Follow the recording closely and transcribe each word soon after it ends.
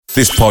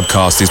This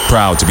podcast is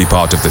proud to be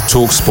part of the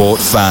TalkSport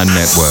Fan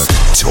Network.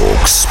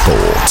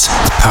 TalkSport.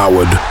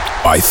 Powered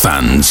by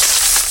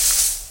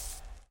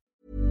fans.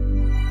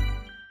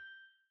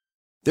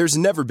 There's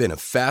never been a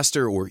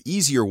faster or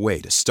easier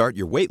way to start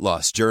your weight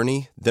loss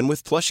journey than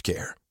with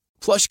PlushCare.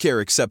 PlushCare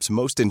accepts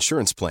most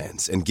insurance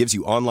plans and gives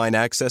you online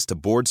access to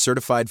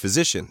board-certified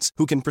physicians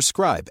who can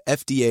prescribe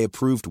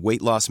FDA-approved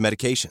weight loss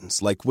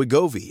medications like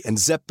Wegovy and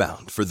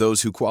Zepbound for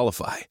those who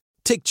qualify.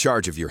 Take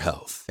charge of your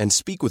health and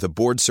speak with a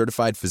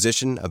board-certified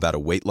physician about a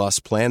weight loss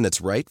plan that's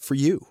right for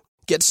you.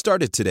 Get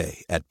started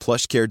today at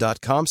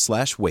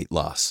plushcare.com/weight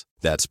loss.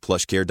 That's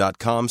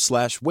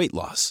plushcare.com/weight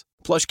loss.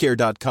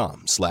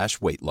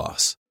 plushcare.com/weight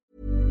loss.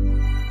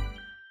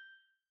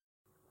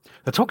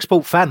 The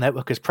TalkSport Fan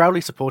Network is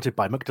proudly supported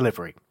by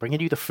McDelivery,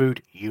 bringing you the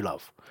food you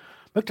love.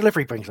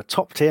 McDelivery brings a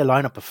top-tier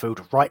lineup of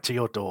food right to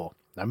your door.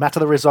 No matter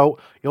the result,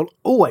 you'll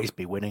always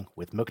be winning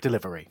with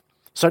McDelivery.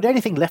 So the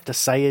only thing left to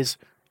say is,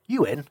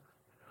 you in?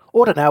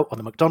 Order now on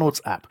the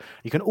McDonald's app.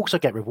 You can also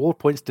get reward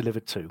points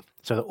delivered too,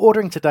 so that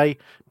ordering today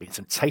means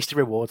some tasty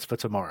rewards for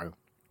tomorrow.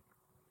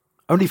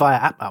 Only via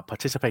app at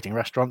participating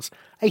restaurants,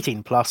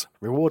 18 plus,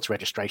 rewards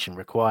registration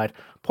required,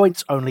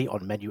 points only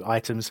on menu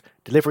items,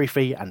 delivery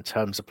fee and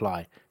terms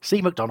apply.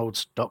 See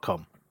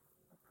mcdonalds.com.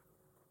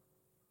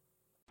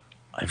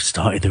 I've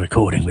started the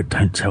recording with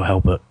Don't Tell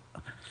Albert.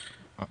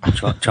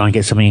 Try and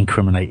get something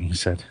incriminating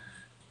said.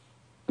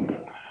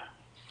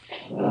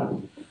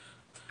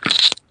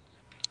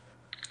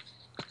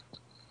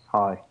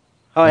 Hi.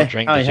 Hi. How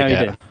you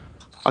doing?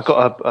 I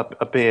got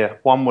a beer.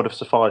 One would have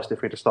sufficed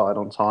if we'd have started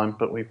on time,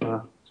 but we've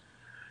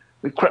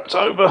crept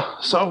over,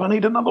 so I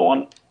need another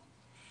one.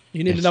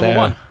 You need another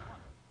one?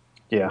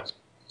 Yeah.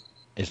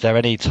 Is there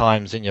any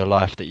times in your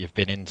life that you've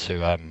been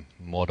into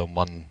more than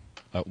one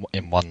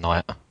in one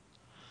night?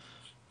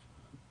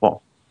 What?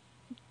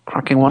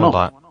 Cracking one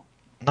up?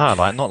 I'm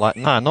not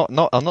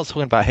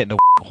talking about hitting the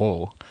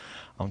wall.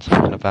 I'm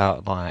talking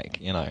about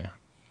you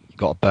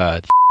got a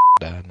bird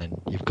there, and then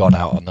you've gone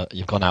out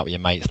with your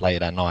mates later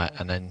that night,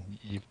 and then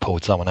you've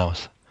pulled someone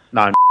else.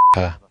 No.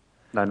 No,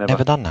 never.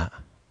 Never done that.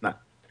 No.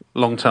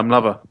 Long-term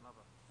lover.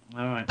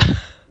 All right.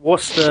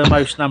 What's the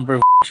most number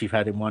of you've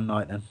had in one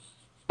night then?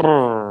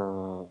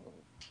 2.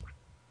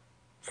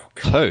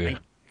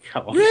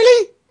 Come on.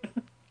 Really?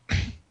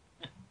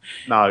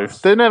 No.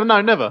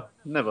 Never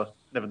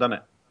done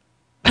it.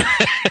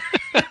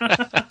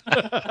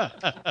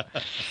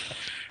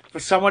 For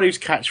someone whose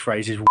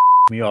catchphrase is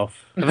me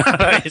off.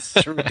 It's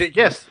ridiculous.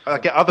 Yes, I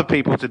get other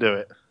people to do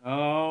it.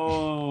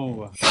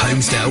 Oh.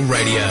 Homesdale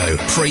Radio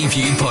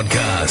Preview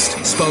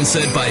Podcast.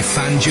 Sponsored by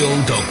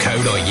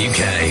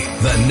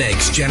FanDuel.co.uk. The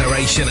next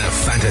generation of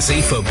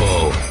fantasy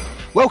football.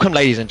 Welcome,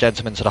 ladies and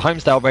gentlemen, to the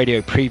Homesdale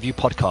Radio Preview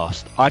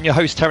Podcast. I'm your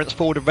host, Terence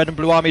Ford of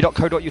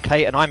redandbluearmy.co.uk,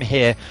 and I'm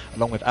here,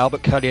 along with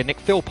Albert Curley and Nick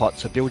Philpott,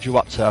 to build you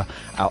up to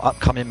our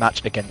upcoming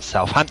match against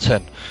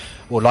Southampton.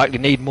 We'll likely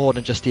need more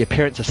than just the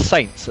appearance of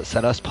Saints at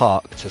Selhurst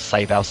Park to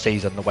save our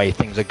season the way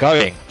things are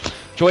going.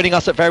 Joining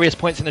us at various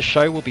points in the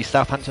show will be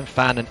Southampton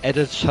fan and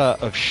editor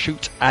of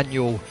Shoot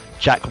Annual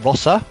Jack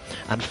Rosser,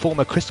 and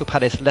former Crystal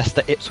Palace,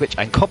 Leicester, Ipswich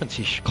and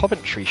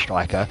Coventry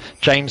striker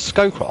James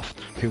Scowcroft,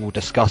 who will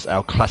discuss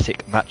our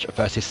classic match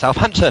versus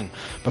Southampton.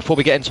 Before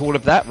we get into all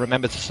of that,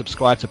 remember to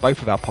subscribe to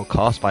both of our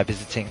podcasts by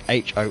visiting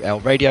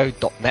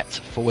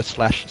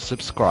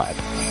holradio.net/subscribe.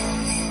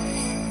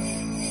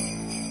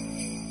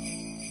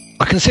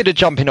 I considered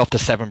jumping off the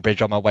Severn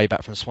Bridge on my way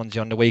back from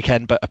Swansea on the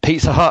weekend, but a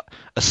Pizza Hut,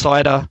 a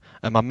cider,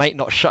 and my mate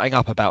not shutting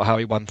up about how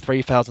he won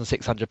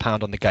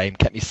 £3,600 on the game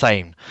kept me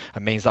sane,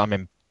 and means that I'm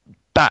in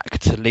back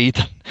to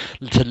lead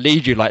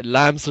you like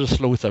lambs to the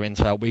slaughter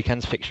into our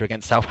weekend's fixture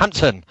against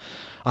Southampton.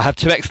 I have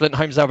 2 excellent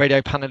Homesdale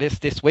Radio panellists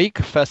this week.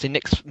 Firstly,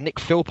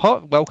 Nick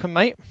Philpott. Welcome,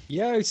 mate.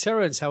 Yo,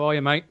 Terence, how are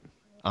you, mate?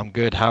 I'm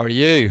good. How are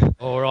you?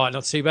 All right,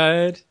 not too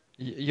bad.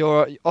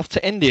 You're off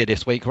to India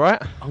this week,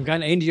 right? I'm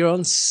going to India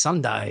on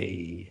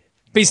Sunday.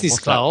 Business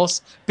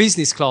class,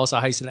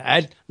 I hasten to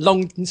add.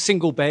 Long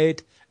single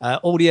bed,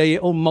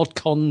 all mod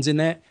cons in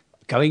there.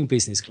 Going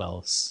business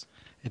class.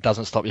 It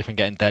doesn't stop you from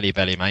getting deli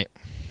belly, mate.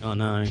 I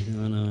know.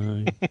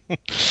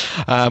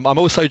 I'm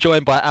also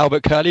joined by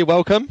Albert Curley.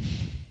 Welcome.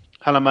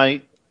 Hello,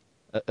 mate.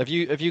 Have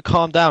you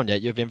calmed down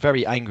yet? You've been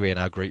very angry in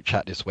our group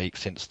chat this week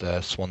since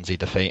the Swansea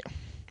defeat.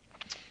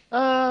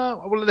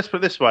 Well, let's put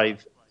it this way.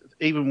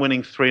 Even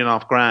winning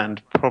 $3,500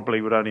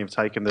 probably would only have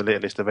taken the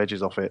littlest of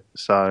edges off it.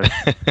 So,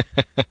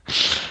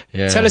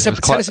 yeah. Tell us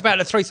about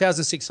the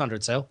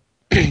 3,600 sale.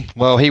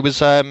 Well, he was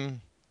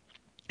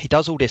he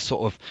does all this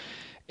sort of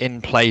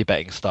in-play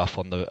betting stuff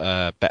on the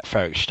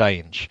Betfair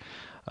Exchange,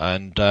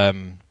 and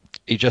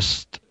he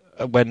just,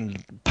 when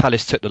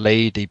Palace took the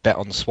lead, he bet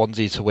on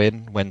Swansea to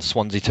win. When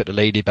Swansea took the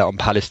lead, he bet on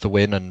Palace to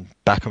win, and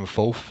back and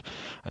forth.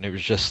 And it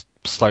was just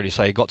slowly,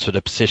 so he got to the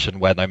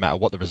position where no matter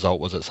what the result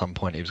was, at some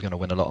point he was going to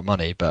win a lot of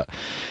money. But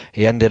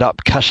he ended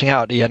up cashing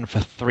out at the end for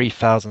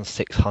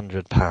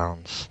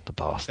 £3,600. The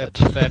bastard.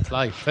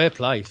 Fair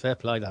play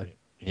though.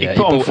 Yeah,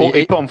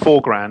 he put on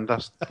 $4,000.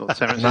 That's what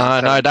Terence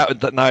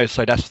no.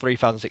 So that's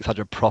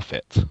 3,600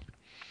 profit.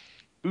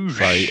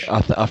 So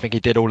I think he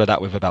did all of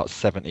that with about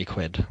 70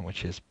 quid,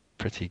 which is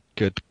pretty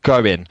good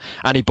going.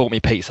 And he bought me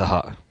Pizza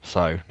Hut,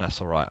 so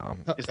that's all right.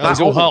 He's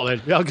all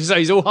heart then. I can say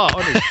he's all heart,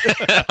 isn't he?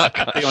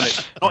 Be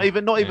honest.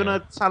 Not even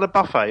a salad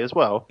buffet as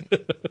well.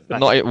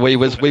 We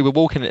were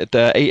walking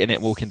eating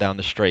it walking down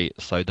the street.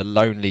 So the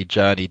lonely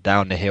journey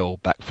down the hill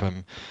back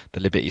from the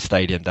Liberty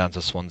Stadium down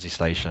to Swansea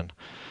Station,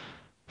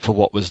 for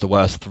what was the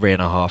worst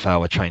 3.5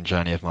 hour train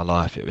journey of my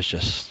life. It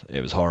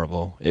was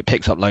horrible. It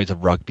picks up loads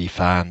of rugby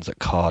fans at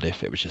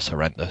Cardiff. It was just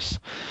horrendous.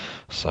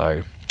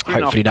 So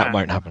hopefully that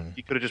won't happen.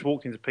 You could have just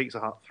walked into Pizza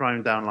Hut,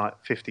 thrown down like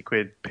 50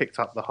 quid, picked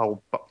up the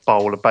whole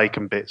bowl of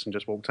bacon bits and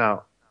just walked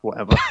out.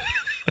 Whatever.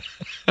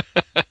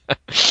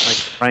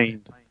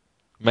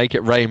 Make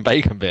it rain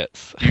bacon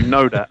bits. You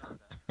know that.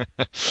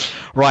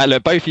 Right,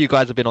 look, both of you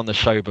guys have been on the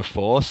show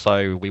before,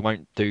 so we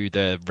won't do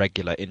the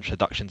regular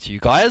introduction to you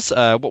guys.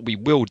 What we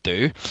will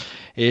do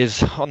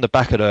is, on the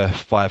back of the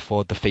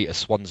 5-4 defeat of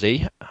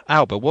Swansea,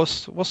 Albert,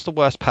 what's the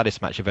worst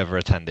Palace match you've ever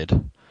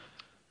attended?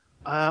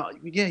 Yeah,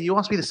 you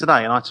asked me this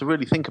today, and I had to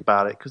really think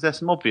about it, because there's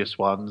some obvious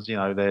ones. You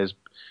know, there's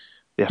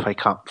the FA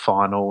Cup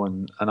final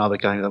and other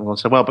games that haven't gone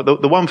so well.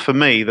 But the one for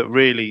me that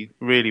really,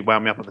 really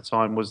wound me up at the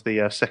time was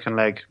the second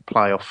leg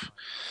playoff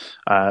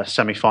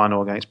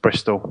semi-final against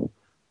Bristol.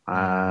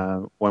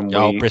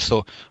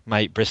 Bristol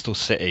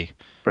City.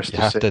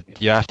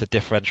 You have to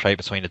differentiate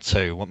between the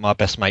two. My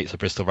best mate's a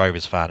Bristol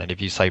Rovers fan, and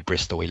if you say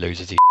Bristol, he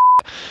loses his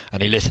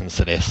and he listens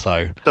to this,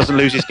 so doesn't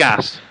lose his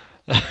gas.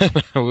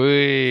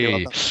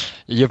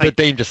 You've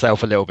redeemed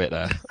yourself a little bit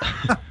there.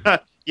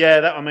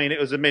 Yeah, it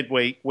was a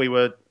midweek. We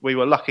were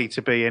lucky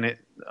to be in it.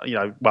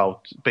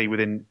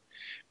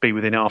 Be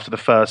within it after the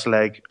first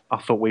leg. I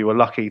thought we were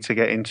lucky to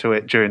get into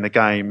it during the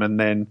game, and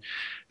then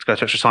to go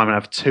to extra time and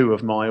have two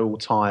of my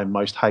all-time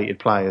most hated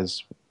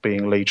players,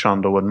 being Lee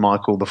Trundle and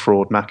Michael the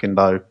Fraud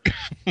McIndoe,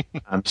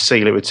 and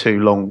seal it with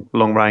two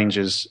long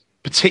rangers.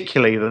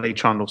 Particularly the Lee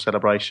Trundle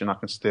celebration, I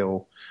can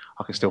still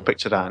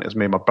picture that. And it was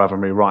me and my brother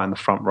and me right in the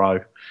front row.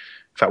 In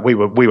fact, we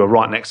were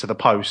right next to the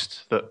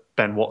post that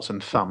Ben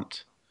Watson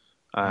thumped.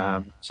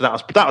 So that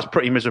was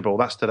pretty miserable.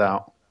 That stood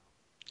out.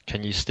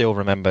 Can you still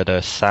remember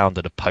the sound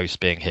of the post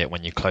being hit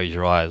when you close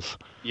your eyes?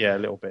 Yeah, a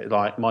little bit.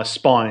 Like my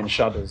spine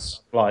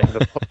shudders, like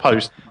the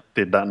post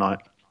did that night.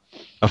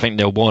 I think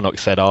Neil Warnock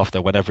said after,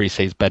 whenever he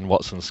sees Ben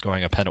Watson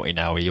scoring a penalty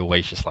now, he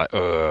always just like,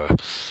 ugh.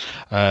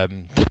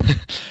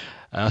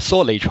 I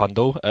saw Lee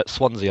Trundle at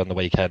Swansea on the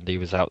weekend. He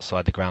was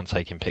outside the ground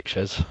taking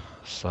pictures.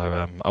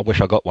 So I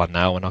wish I got one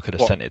now and I could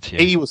have sent it to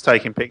you. He was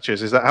taking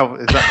pictures. Is that how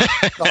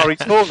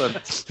he's fallen?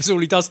 That's all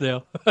he does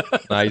now.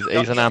 No,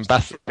 he's an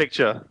ambassador.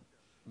 Picture.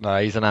 No,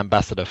 he's an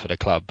ambassador for the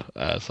club,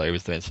 so he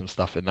was doing some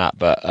stuff in that.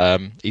 But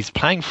he's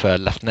playing for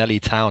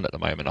Llanelli Town at the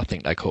moment, I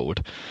think they're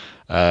called,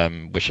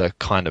 which are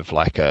kind of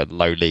like a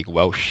low league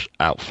Welsh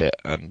outfit,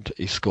 and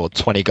he scored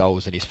 20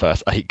 goals in his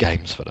first 8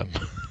 games for them.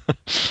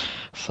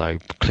 So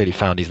clearly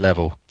found his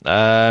level.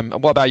 And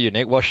what about you,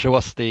 Nick?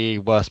 What's the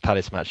worst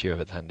Palace match you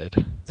ever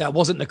attended? That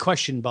wasn't the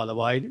question, by the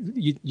way.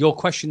 Your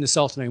question this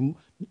afternoon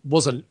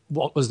wasn't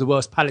what was the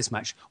worst Palace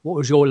match. What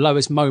was your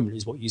lowest moment?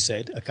 Is what you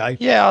said. Okay.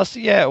 Yeah.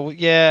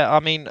 I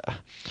mean,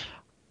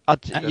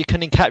 you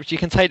can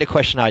take the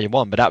question how you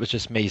want, but that was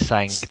just me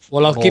saying.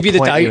 Well, I'll give you the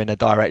date in the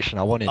direction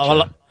I wanted.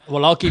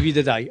 Well, I'll give you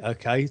the date.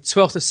 Okay,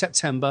 12th of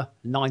September,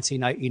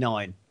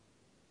 1989.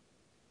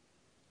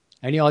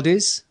 Any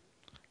ideas?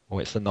 Well,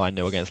 it's the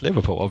 9-0 against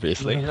Liverpool,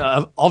 obviously.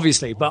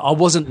 Obviously, but I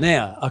wasn't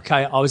there,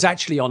 okay? I was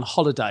actually on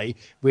holiday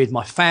with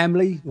my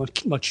family,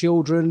 my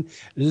children,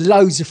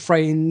 loads of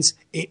friends.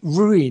 It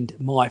ruined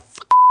my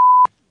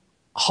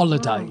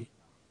holiday.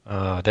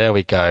 Oh, there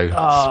we go.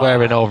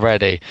 Swearing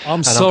already.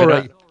 I'm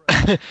sorry.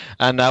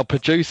 And our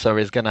producer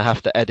is going to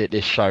have to edit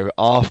this show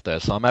after,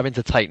 so I'm having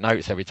to take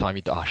notes every time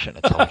you do. I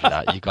shouldn't have told you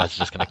that. You guys are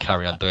just going to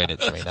carry on doing it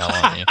to me now,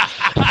 aren't you?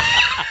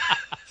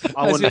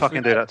 I wouldn't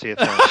fucking do that to you,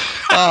 Tom.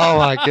 Oh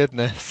my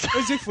goodness.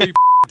 As if we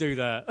do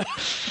that.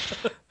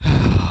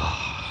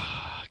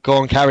 Go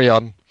on, carry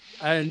on.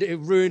 And it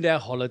ruined our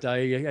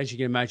holiday, as you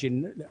can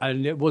imagine.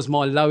 And it was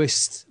my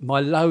lowest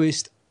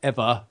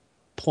ever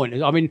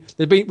point. I mean,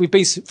 we've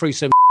been through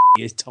some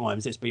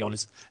times, let's be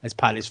honest, as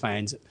Palace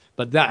fans.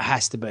 But that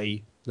has to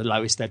be the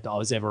lowest that I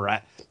was ever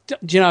at.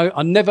 Do you know,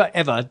 I never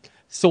ever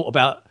thought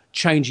about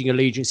changing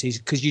allegiances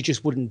because you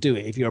just wouldn't do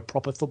it if you're a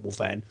proper football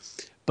fan.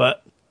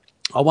 But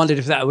I wondered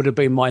if that would have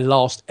been my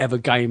last ever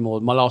game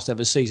or my last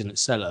ever season at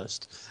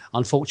Selhurst.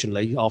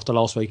 Unfortunately, after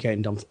last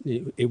weekend,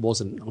 it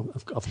wasn't.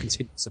 I've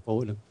continued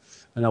supporting them,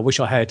 and I wish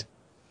I had.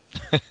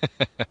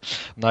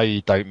 No,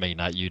 you don't mean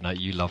that. You know,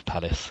 you love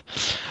Palace.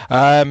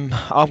 I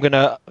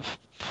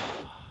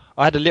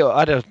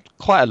had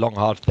quite a long,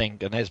 hard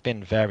think, and there's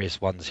been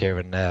various ones here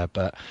and there,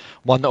 but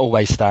one that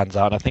always stands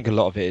out, and I think a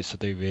lot of it is to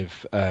do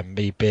with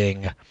me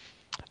being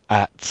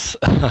at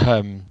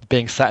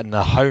being sat in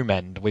the home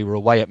end. We were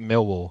away at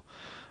Millwall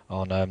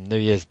on New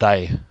Year's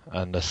Day,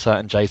 and a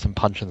certain Jason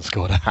Puncheon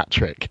scored a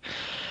hat-trick,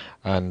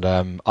 and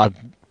I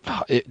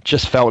it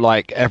just felt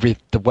like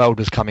the world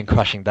was coming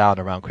crashing down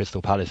around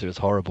Crystal Palace. It was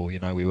horrible.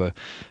 We were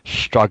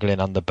struggling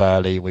under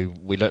Burley.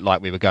 We looked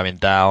like we were going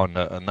down.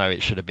 I know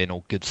it should have been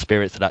all good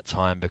spirits at that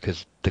time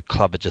because the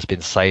club had just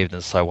been saved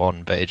and so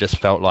on. But it just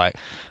felt like,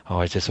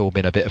 it's just all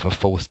been a bit of a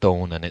false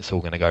dawn and it's all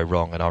going to go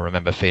wrong. And I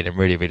remember feeling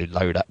really, really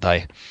low that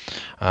day.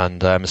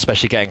 And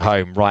especially getting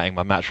home, writing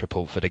my match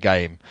report for the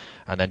game.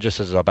 And then just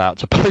as I was about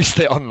to post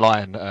it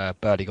online,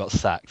 Burley got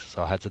sacked.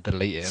 So I had to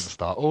delete it and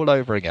start all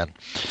over again.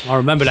 I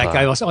remember that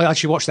game. I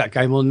actually watched that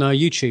game on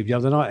YouTube the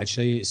other night,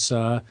 actually. It's,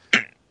 you're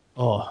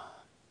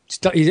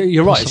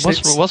right.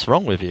 What's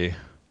wrong with you?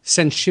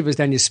 Sends shivers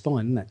down your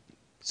spine, doesn't it?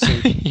 So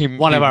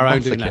one of our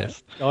own doing that.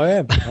 I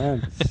am.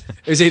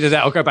 It was either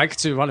that or go back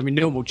to one of my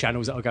normal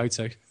channels that I go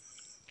to.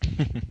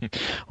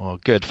 Oh,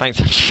 good. Thanks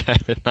for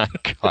sharing that,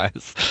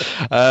 guys.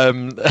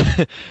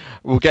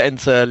 We'll get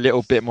into a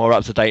little bit more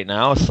up to date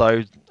now.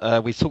 So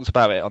we talked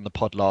about it on the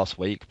pod last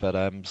week, but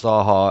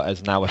Zaha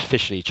has now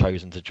officially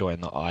chosen to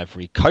join the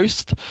Ivory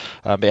Coast.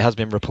 But it has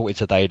been reported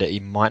today that he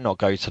might not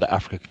go to the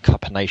African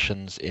Cup of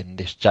Nations in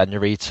this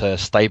January to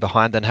stay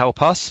behind and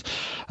help us.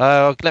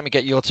 Let me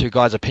get your two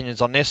guys'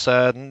 opinions on this.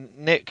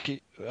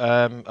 Nick,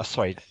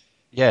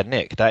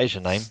 Nick, that is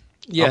your name.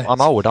 Yeah, I'm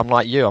old. I'm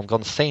like you. I'm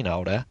gone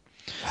senile there.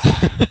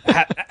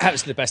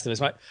 Happens to the best of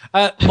us, mate.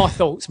 My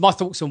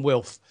thoughts on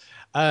Wilf.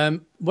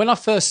 When I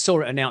first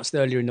saw it announced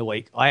earlier in the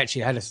week, I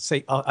actually had a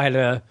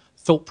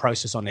thought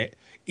process on it.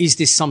 Is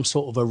this some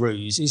sort of a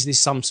ruse? Is this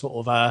some sort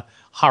of a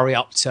hurry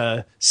up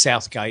to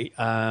Southgate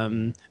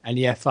and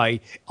the FA?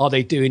 Are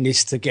they doing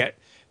this to get?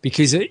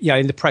 Because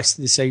in the press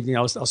this evening,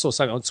 I saw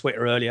something on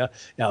Twitter earlier.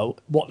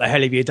 What the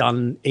hell have you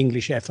done,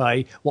 English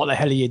FA? What the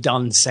hell have you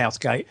done,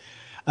 Southgate?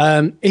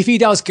 If he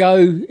does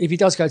go to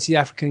the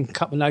African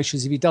Cup of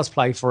Nations, if he does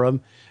play for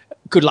them,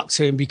 good luck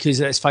to him because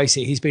let's face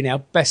it, he's been our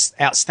best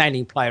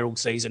outstanding player all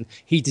season.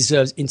 He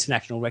deserves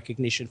international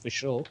recognition for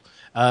sure.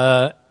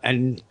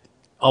 And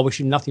I wish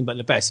him nothing but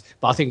the best.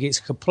 But I think it's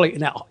a complete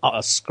and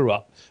utter screw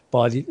up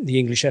by the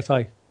English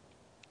FA.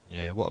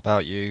 Yeah, what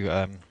about you,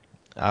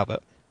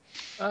 Albert?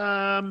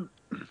 I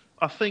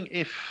think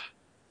if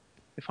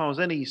I was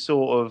any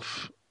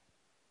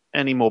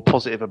more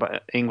positive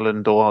about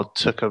England or I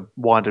took a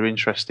wider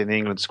interest in the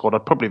England squad,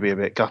 I'd probably be a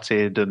bit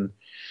gutted and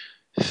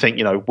think,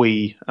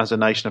 we as a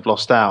nation have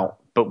lost out.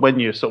 But when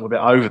you're sort of a bit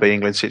over the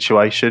England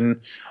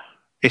situation,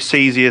 it's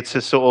easier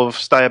to sort of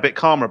stay a bit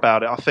calmer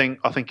about it. I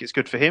think it's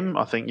good for him.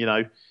 I think,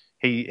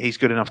 he's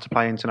good enough to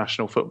play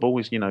international football.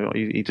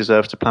 He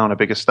deserves to play on a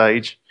bigger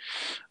stage.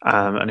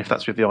 And if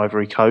that's with the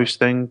Ivory Coast,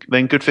 then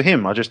good for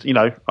him.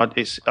 It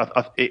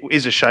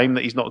is a shame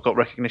that he's not got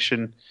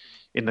recognition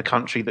in the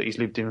country that he's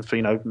lived in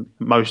for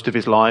most of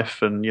his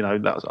life, and I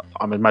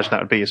imagine that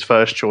would be his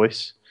first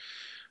choice.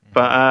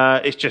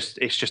 But it's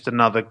just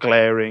another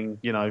glaring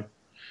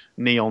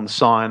neon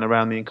sign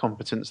around the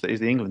incompetence that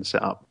is the England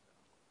setup.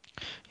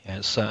 Yeah,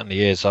 it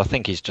certainly is. I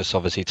think he's just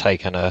obviously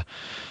taken a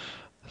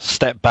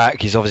step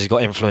back. He's obviously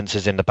got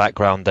influences in the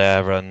background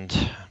there, and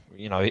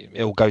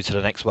he'll go to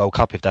the next World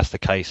Cup if that's the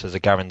case as a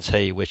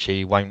guarantee, which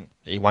he won't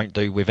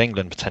do with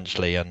England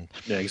potentially. And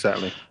yeah,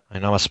 exactly. I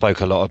know I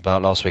spoke a lot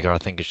about last week. I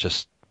think it's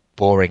just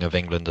boring of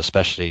England,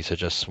 especially to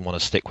just want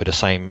to stick with the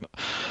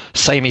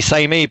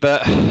samey.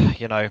 But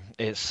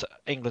it's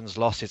England's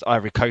loss, it's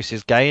Ivory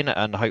Coast's gain,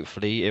 and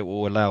hopefully it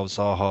will allow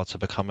Zaha to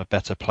become a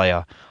better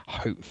player.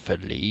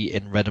 Hopefully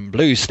in red and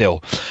blue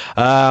still.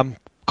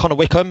 Connor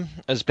Wickham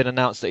has been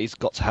announced that he's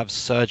got to have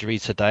surgery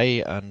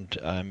today,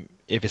 and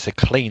if it's a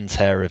clean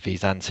tear of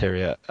his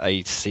anterior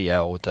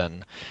ACL,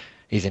 then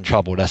he's in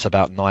trouble. That's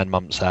about 9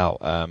 months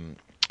out.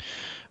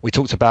 We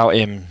talked about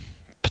him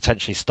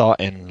potentially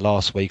starting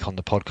last week on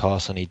the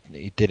podcast, and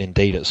he did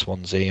indeed at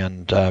Swansea.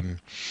 And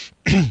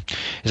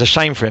it's a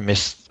shame for him. I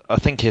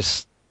think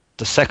it's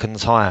the second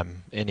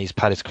time in his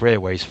Palace career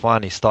where he's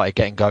finally started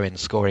getting going,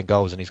 scoring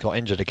goals, and he's got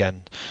injured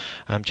again.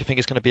 Do you think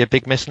it's going to be a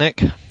big miss,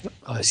 Nick?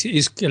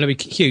 It's going to be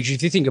huge.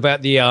 If you think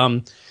about the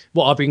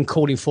what I've been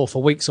calling for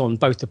weeks on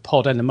both the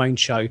pod and the main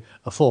show,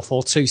 a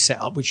 4-4-2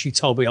 setup, which you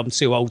told me I'm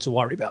too old to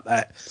worry about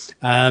that.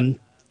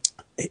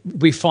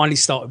 We finally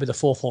started with a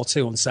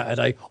 4-4-2 on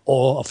Saturday,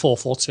 or a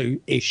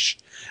 4-4-2-ish.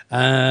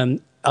 I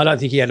don't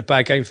think he had a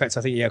bad game. In fact,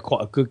 I think he had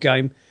quite a good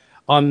game.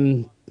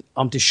 I'm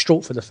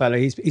distraught for the fella.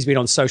 He's been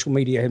on social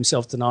media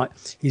himself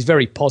tonight. He's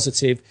very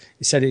positive.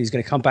 He said he's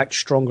going to come back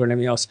stronger and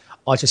everything else.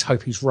 I just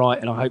hope he's right,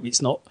 and I hope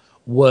it's not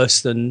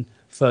worse than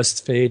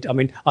first feared. I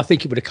mean, I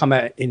think it would have come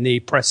out in the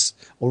press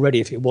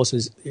already if it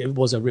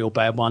was a real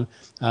bad one.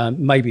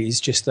 Maybe it's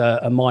just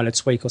a minor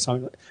tweak or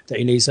something that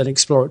he needs an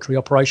exploratory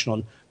operation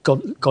on.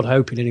 God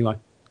hoping anyway.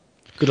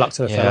 Good luck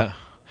to the fella.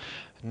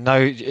 No,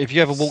 if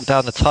you ever walk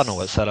down the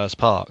tunnel at Selhurst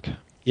Park,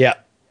 yeah,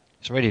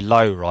 it's really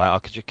low, right?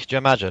 Could you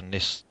imagine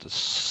this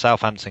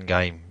Southampton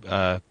game?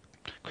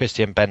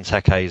 Christian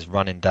Benteke is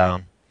running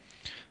down,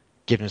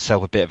 giving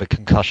himself a bit of a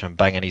concussion,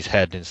 banging his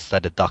head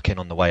instead of ducking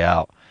on the way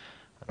out.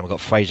 And we've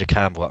got Fraser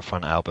Campbell up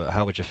front, Albert.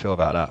 How would you feel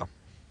about that?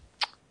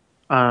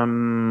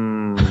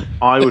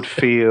 I would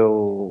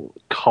feel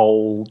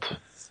cold,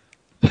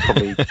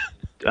 probably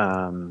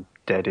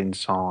dead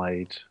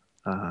inside,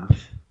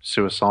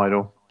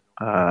 suicidal.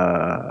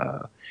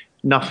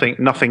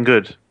 Nothing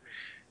good.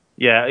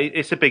 Yeah,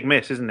 it's a big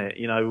miss, isn't it?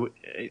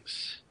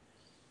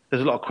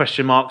 There's a lot of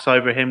question marks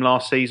over him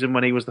last season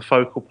when he was the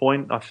focal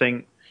point. I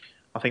think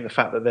the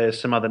fact that there's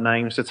some other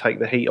names to take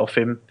the heat off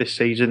him this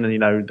season, and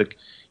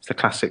it's the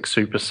classic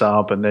super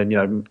sub, and then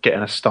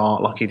getting a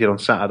start like he did on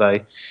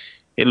Saturday,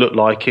 it looked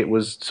like it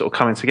was sort of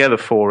coming together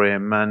for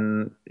him.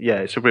 And yeah,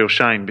 it's a real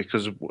shame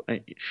because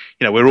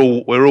we're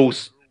all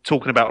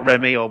talking about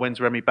Remy, or when's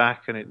Remy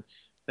back, and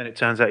then it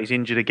turns out he's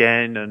injured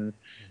again, and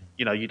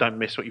you don't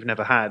miss what you've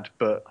never had,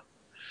 but.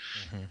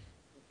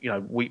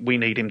 We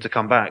need him to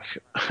come back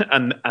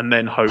and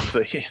then hope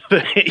that he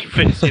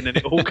fits in and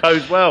it all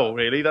goes well.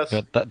 Really, that's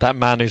that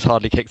man who's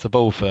hardly kicked the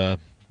ball for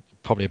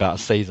probably about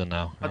a season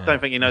now. I don't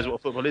think he knows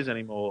what football is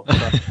anymore.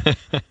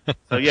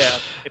 So yeah,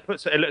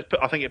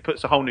 I think it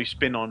puts a whole new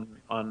spin on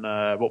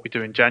what we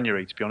do in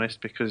January. To be honest,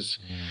 because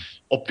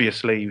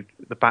obviously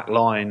the back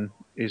line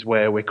is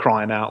where we're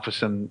crying out for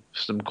some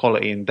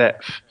quality and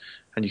depth,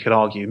 and you could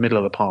argue middle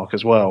of the park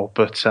as well.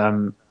 But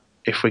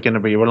if we're going to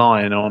be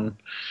relying on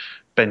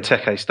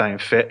Benteke staying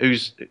fit,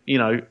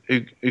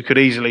 who could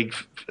easily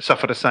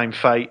suffer the same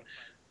fate,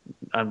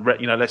 and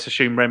let's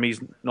assume Remy's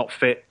not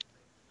fit,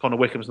 Connor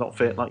Wickham's not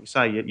fit, like you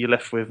say, you're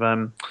left with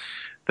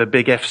the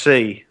big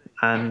FC,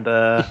 and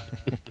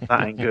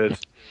that ain't good.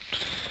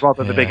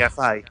 Rather the big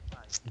FA.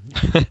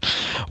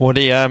 Well,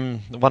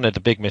 one of the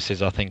big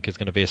misses I think is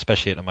going to be,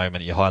 especially at the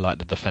moment, you highlight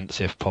the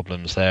defensive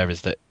problems there,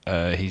 is that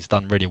he's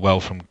done really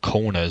well from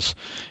corners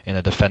in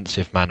a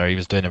defensive manner. He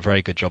was doing a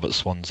very good job at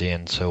Swansea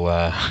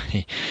until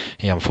he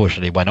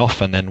unfortunately went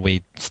off, and then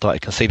we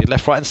started conceding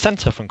left, right and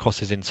centre from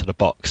crosses into the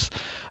box.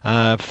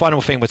 Final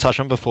thing we'll touch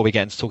on before we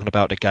get into talking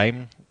about the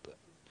game.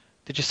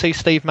 Did you see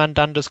Steve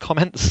Mandanda's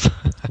comments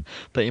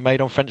that he made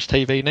on French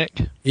TV,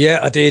 Nick? Yeah,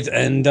 I did,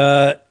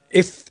 and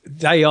if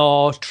they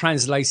are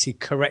translated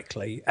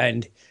correctly,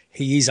 and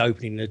he is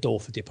opening the door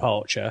for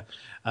departure,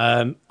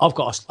 I've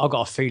got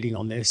a feeling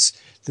on this.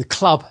 The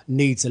club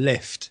needs a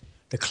lift.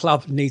 The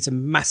club needs a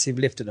massive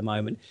lift at the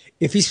moment.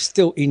 If he's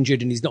still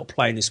injured and he's not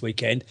playing this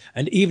weekend,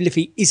 and even if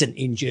he isn't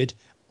injured,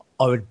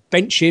 I would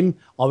bench him.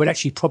 I would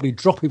actually probably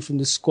drop him from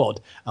the squad.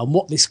 And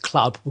what this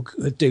club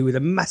would do with a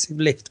massive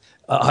lift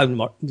at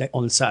home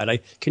on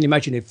Saturday, can you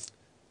imagine if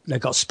they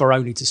got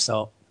Speroni to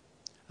start?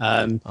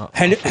 I was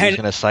going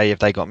to say if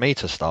they got me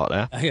to start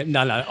there.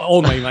 No,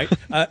 all me, mate.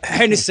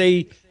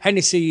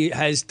 Hennessy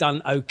has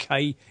done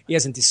okay. He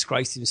hasn't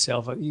disgraced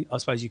himself. I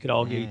suppose you could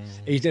argue,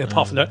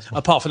 apart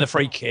from the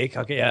free kick,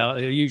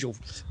 the usual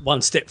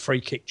one-step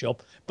free kick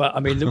job. But I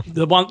mean,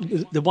 the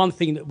one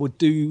thing that would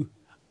do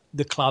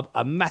the club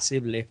a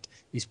massive lift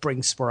is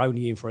bring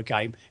Speroni in for a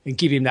game and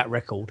give him that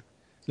record.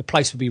 The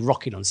place would be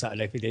rocking on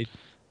Saturday if he did.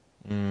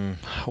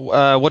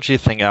 What do you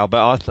think,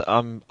 Albert?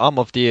 I'm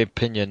of the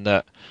opinion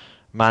that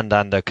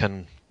Mandanda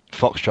can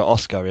foxtrot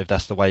Oscar if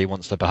that's the way he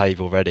wants to behave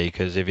already,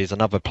 because if he's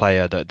another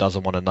player that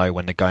doesn't want to know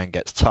when the going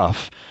gets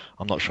tough,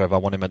 I'm not sure if I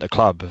want him at the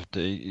club. Do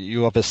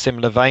you have a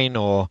similar vein,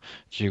 or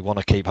do you want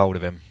to keep hold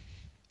of him?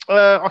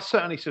 I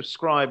certainly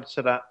subscribe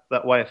to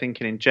that way of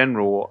thinking in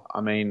general.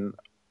 I mean,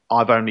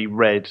 I've only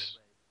read,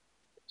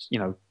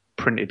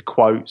 printed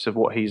quotes of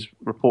what he's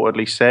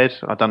reportedly said.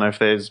 I don't know if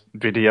there's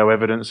video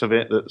evidence of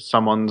it that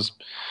someone's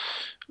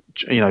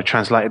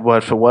translated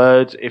word for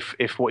word.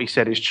 If what he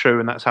said is true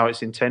and that's how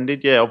it's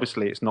intended, yeah,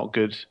 obviously it's not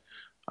good.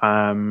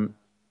 But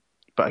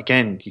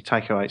again, you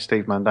take away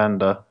Steve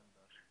Mandanda,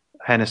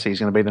 Hennessy's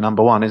going to be the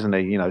number one, isn't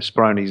he?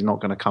 Speroni's not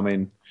going to come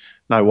in.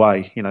 No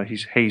way.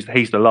 He's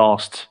the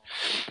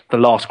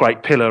last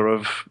great pillar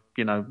of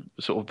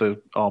sort of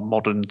our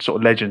modern sort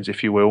of legends,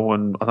 if you will.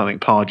 And I don't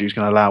think Pardew's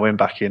going to allow him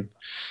back in.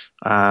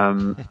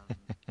 Yeah,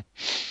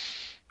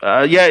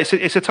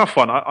 it's a tough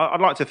one.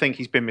 I'd like to think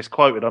he's been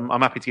misquoted. I'm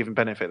happy to give him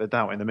benefit of the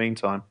doubt in the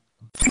meantime.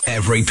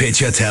 Every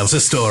picture tells a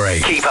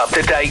story. Keep up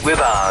to date with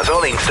ours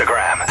on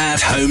Instagram at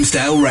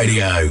Homesdale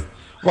Radio.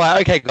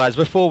 Right, okay, guys.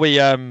 Before we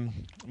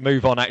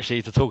move on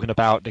actually to talking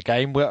about the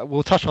game,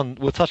 we'll touch on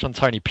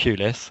Tony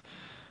Pulis.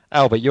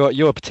 Albert,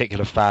 you're a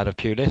particular fan of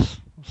Pulis,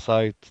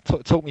 so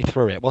talk me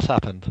through it. What's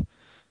happened?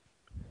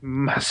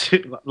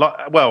 Massive,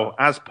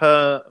 as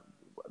per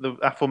the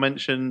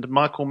aforementioned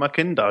Michael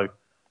McIndoe.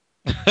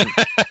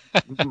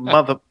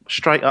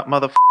 Straight up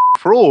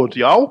fraud,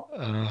 yo.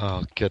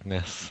 Oh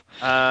goodness.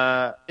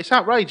 It's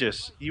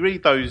outrageous. You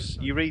read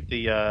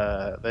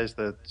the there's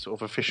the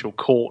sort of official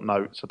court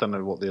notes. I don't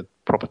know what the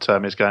proper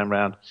term is going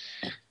around,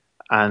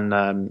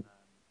 and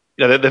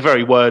they're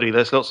very wordy.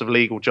 There's lots of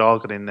legal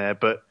jargon in there,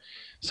 but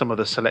some of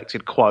the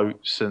selected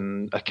quotes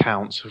and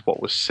accounts of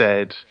what was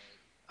said,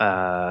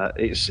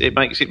 it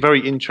makes it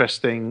very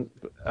interesting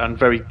and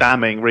very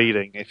damning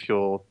reading if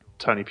you're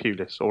Tony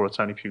Pulis or a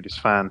Tony Pulis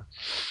fan,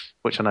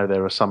 which I know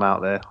there are some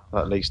out there,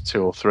 at least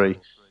two or three.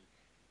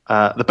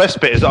 The best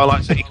bit is that I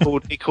like that he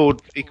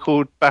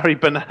called Barry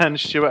Bernan,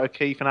 Stuart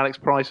O'Keefe, and Alex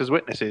Price as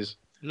witnesses.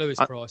 Lewis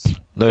Price.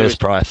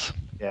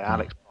 Yeah,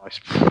 Alex Price.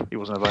 He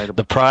wasn't available.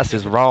 The price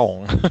is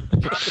wrong.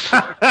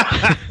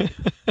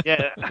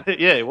 yeah,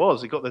 it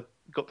was. He got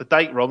got the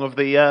date wrong of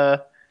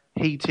the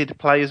heated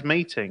players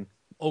meeting,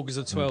 August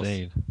the 12th.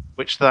 Indeed.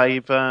 which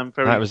they've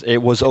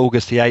It was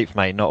August the 8th,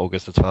 mate, not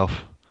August the 12th.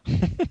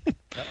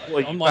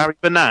 Barry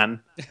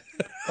Banan.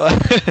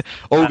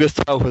 August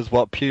 12th was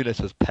what Pulis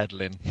was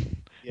peddling.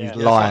 Yeah.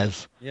 These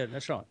lies. Yeah,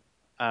 that's right.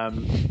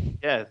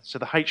 So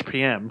the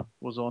HPM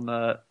was on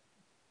the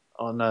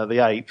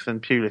 8th,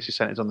 and Pulis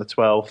sent it on the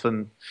 12th,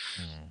 and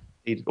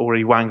he'd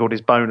already wangled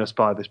his bonus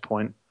by this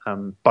point.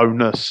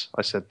 Bonus,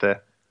 I said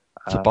there.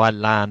 To buy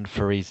land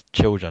for his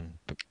children.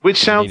 Which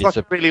sounds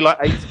like really like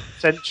 18th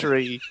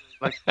century,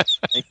 like,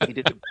 I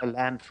needed to buy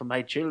land for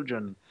my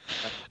children.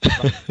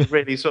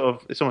 Really sort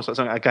of, it's almost like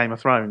something out of Game of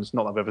Thrones.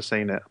 Not that I've ever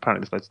seen it.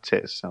 Apparently there's loads of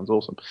tits. Sounds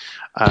awesome.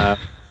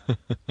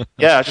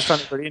 Yeah, I just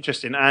found it really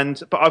interesting.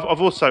 But I've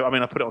also,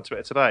 I put it on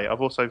Twitter today.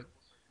 I've also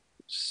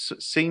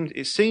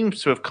it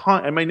seems to have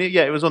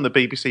it was on the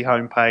BBC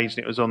homepage and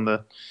it was on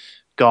the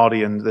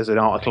Guardian. There's an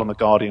article on the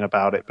Guardian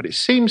about it, but it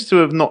seems to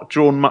have not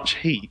drawn much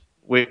heat,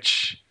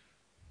 which,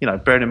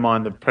 bearing in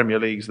mind the Premier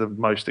League's the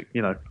most,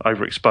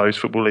 overexposed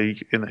football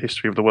league in the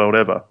history of the world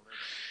ever,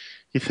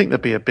 you'd think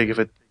there'd be a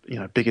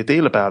bigger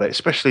deal about it,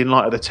 especially in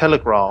light of the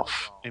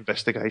Telegraph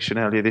investigation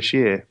earlier this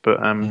year.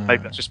 But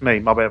maybe that's just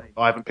me.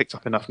 I haven't picked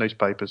up enough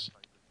newspapers.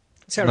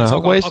 Terence,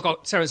 I've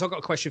got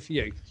a question for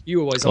you. You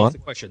always ask the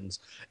questions.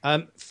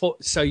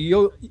 So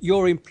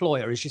your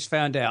employer has just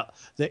found out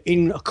that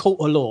in a court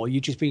of law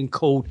you've just been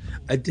called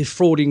a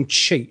defrauding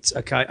cheat,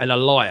 okay, and a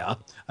liar,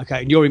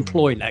 okay, and you're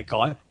employing that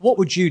guy. What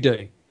would you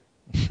do?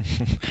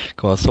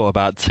 God, I thought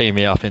about teeing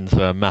me up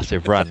into a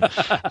massive run.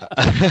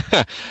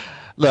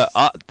 Look,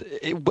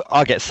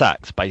 I get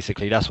sacked,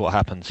 basically. That's what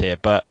happens here.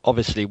 But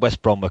obviously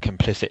West Brom were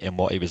complicit in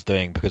what he was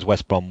doing because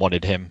West Brom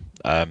wanted him.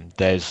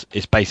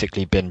 It's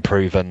basically been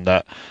proven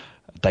that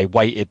they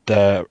waited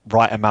the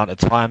right amount of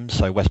time,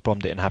 so West Brom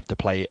didn't have to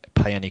pay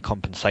any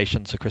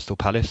compensation to Crystal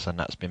Palace, and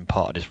that's been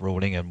part of this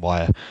ruling and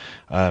why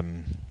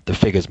the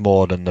figure's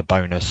more than the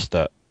bonus,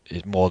 that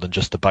is more than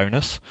just the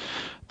bonus,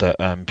 that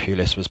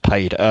Pulis was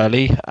paid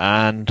early.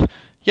 And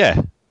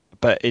yeah,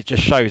 but it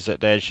just shows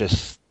that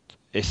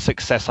it's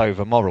success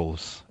over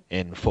morals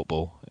in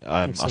football.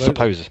 I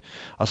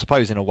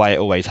suppose in a way it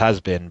always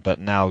has been, but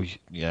now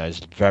there's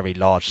very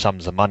large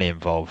sums of money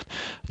involved.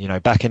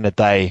 Back in the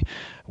day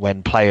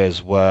when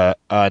players were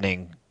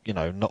earning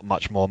not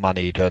much more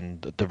money than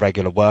the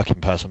regular working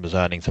person was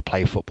earning to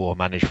play football or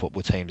manage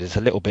football teams, it's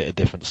a little bit a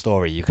different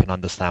story. You can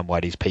understand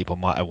why these people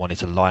might have wanted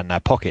to line their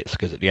pockets,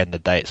 because at the end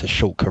of the day it's a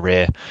short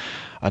career,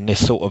 and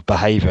this sort of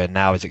behaviour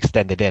now is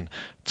extended in.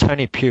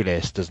 Tony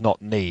Pulis does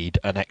not need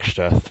an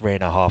extra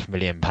 £3.5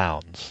 million.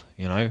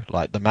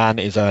 The man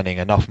is earning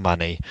enough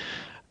money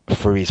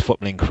through his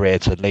footballing career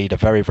to lead a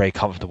very, very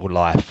comfortable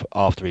life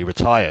after he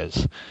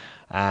retires.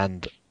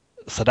 And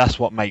so that's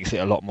what makes it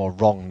a lot more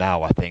wrong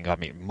now, I think.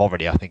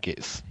 Morally, I think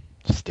it's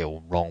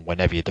still wrong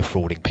whenever you're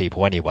defrauding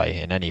people anyway,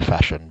 in any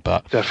fashion.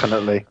 But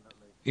definitely,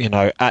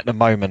 at the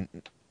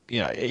moment, he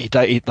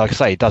like I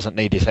say, he doesn't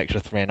need this extra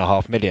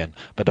 £3.5 million.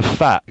 But the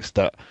facts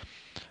that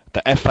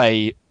the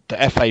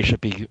FA should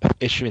be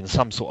issuing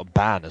some sort of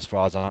ban, as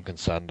far as I'm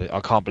concerned. I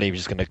can't believe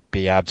he's going to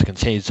be able to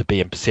continue to be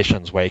in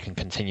positions where he can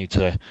continue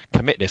to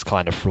commit this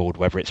kind of fraud,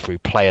 whether it's through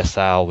player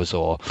sales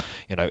or,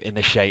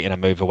 initiating a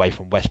move away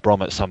from West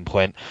Brom at some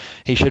point.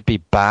 He should be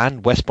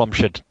banned. West Brom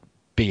should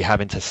be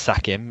having to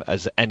sack him,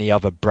 as any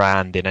other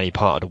brand in any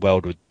part of the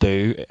world would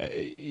do.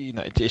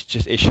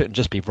 It shouldn't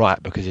just be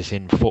right because it's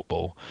in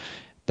football.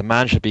 The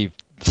man should be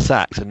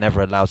sacked and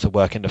never allowed to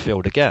work in the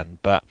field again.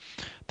 But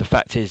the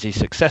fact is, he's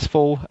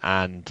successful,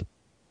 and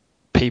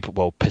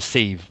people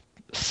perceive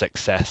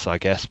success, I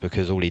guess,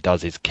 because all he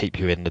does is keep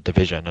you in the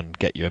division and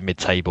get you a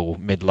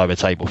mid-lower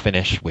table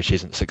finish, which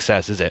isn't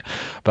success, is it?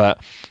 But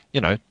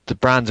the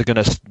brands are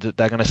going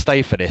to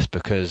stay for this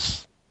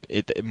because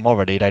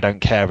morally they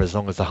don't care as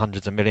long as the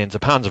hundreds of millions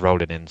of pounds are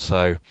rolling in.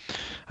 So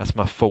that's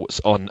my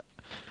thoughts on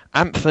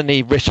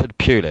Anthony Richard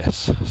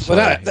Pulis. So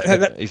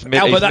his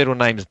middle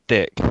name's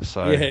Dick.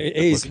 So yeah, it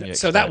is.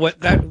 So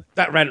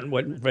that rant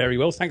went very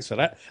well. Thanks for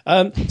that.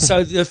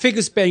 So the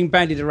figures being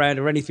bandied around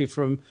are anything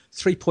from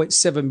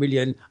 3.7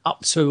 million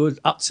up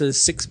to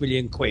 6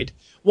 million quid.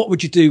 What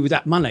would you do with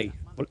that money?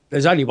 Well,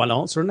 there's only one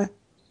answer, isn't there?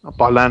 I'll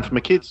buy land for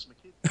my kids.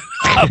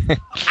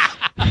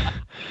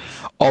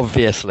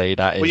 Obviously,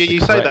 that is. Well, you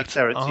say that,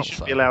 Terence. Answer. He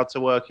should be allowed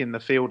to work in the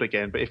field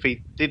again. But if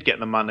he did get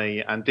the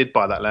money and did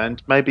buy that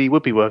land, maybe he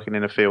would be working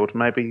in a field.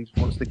 Maybe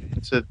he wants to get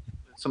into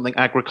something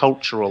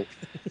agricultural.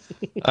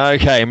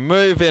 Okay,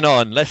 moving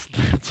on. Let's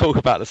talk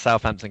about the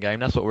Southampton game.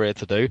 That's what we're here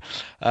to do.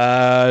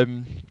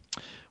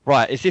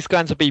 Right, is this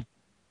going to be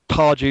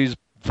Pardew's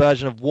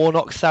version of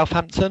Warnock's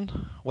Southampton?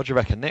 What do you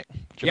reckon, Nick?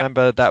 Do you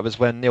remember that was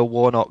when Neil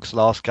Warnock's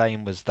last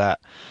game was that?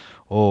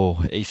 Oh,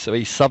 he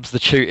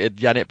substituted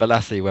Yannick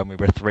Bolasie when we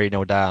were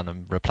 3-0 down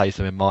and replaced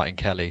him with Martin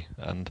Kelly,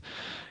 and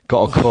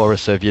got a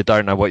chorus of "You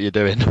don't know what you're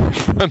doing"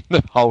 from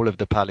the whole of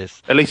the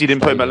Palace. At least he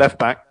didn't put him at left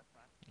back.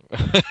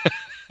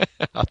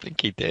 I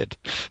think he did.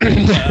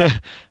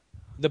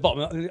 The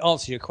bottom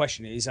answer to your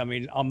question is,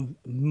 I'm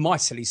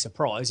mightily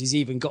surprised he's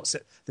even got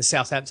the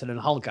Southampton and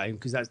Hull game,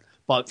 because that's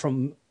but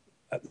from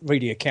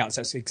reading accounts,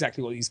 that's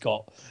exactly what he's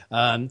got.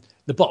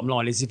 The bottom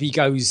line is,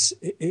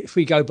 if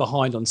we go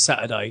behind on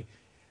Saturday,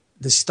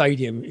 the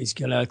stadium is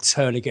going to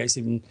turn against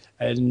him,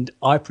 and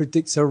I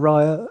predict a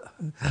riot.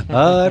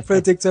 I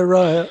predict a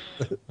riot.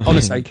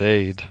 Honestly,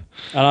 indeed.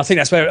 And I think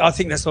that's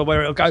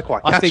where it'll go.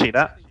 Quite catchy,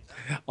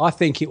 I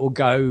think it will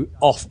go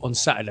off on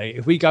Saturday.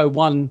 If we go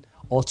 1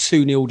 or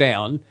 2-0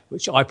 down,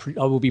 which I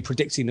will be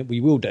predicting that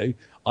we will do,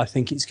 I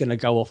think it's going to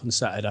go off on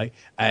Saturday.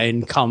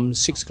 And come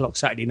 6 o'clock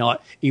Saturday night,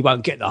 he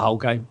won't get the whole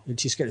game. He'll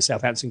just get the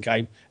Southampton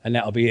game, and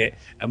that'll be it.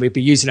 And we'll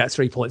be using that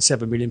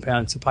 £3.7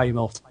 million to pay him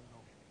off.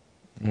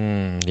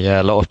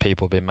 Yeah, a lot of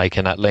people have been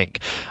making that link.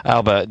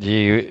 Albert,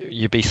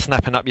 you be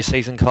snapping up your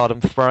season card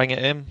and throwing it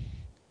in?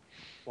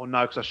 Well,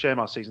 no, because I share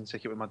my season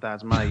ticket with my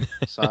dad's mate.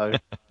 So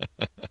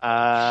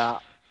I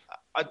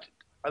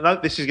know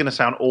this is going to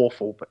sound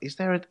awful, but is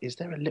there a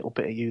little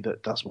bit of you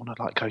that does want to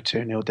go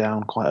 2-0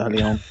 down quite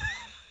early on,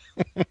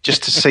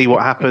 just to see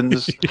what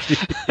happens?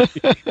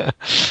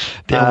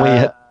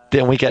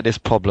 Didn't we get this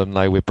problem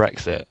though with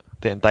Brexit?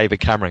 Didn't David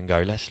Cameron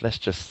go, let's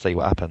just see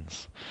what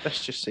happens?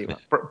 Let's just see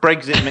what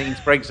Brexit means.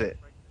 Brexit,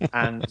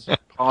 and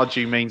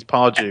Pardew means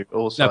Pardew.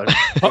 Also,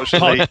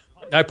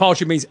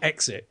 Pardew means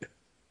exit.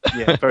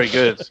 Yeah, very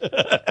good.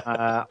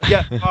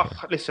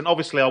 Listen,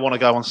 obviously I want to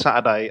go on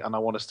Saturday, and I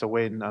want us to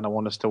win, and I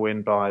want us to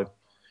win by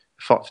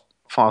 5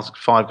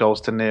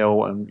 goals to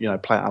 0, and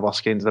play out of our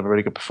skins and have a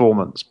really good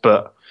performance.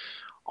 But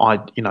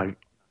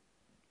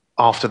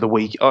after the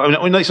week,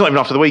 it's not even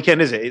after the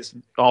weekend, is it? It's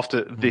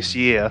after this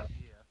year.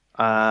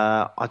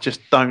 I just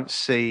don't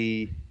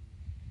see.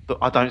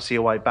 I don't see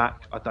a way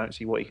back. I don't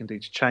see what he can do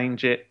to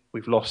change it.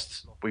 We've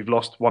lost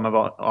one of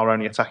our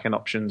only attacking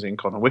options in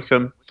Connor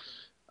Wickham.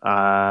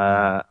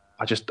 I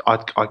just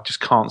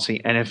can't see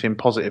anything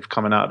positive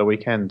coming out of the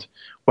weekend.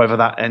 Whether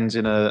that ends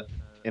in a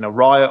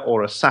riot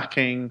or a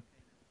sacking,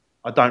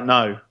 I don't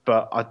know.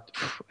 But I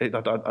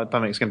don't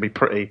think it's going to be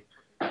pretty.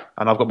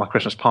 And I've got my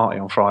Christmas party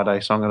on Friday,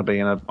 so I'm going to be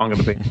in a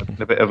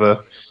bit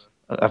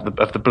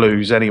of the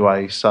blues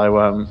anyway. So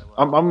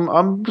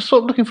I'm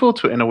sort of looking forward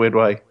to it in a weird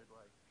way.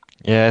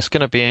 Yeah, it's going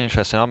to be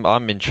interesting.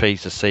 I'm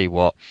intrigued to see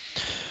what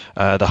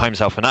the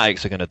Homesdale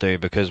Fanatics are going to do,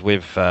 because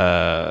with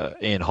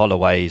Ian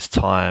Holloway's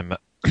time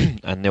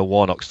and Neil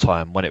Warnock's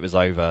time, when it was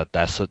over,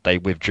 they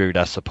withdrew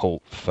their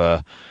support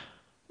for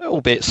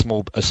albeit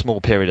a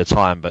small period of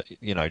time, but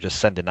just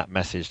sending that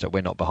message that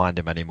we're not behind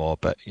him anymore.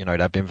 But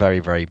they've been very,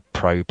 very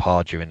pro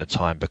Pardew in the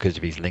time because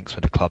of his links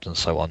with the clubs and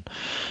so on.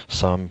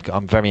 So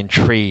I'm very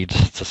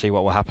intrigued to see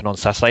what will happen on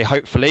Saturday.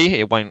 Hopefully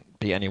it won't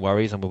be any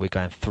worries and we'll be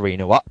going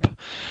 3-0 up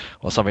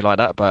or something like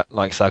that. But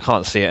like I said, I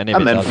can't see it.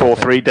 And then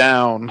 4-3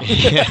 down.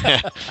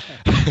 Yeah.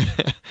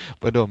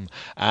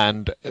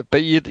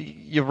 But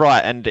you're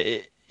right. And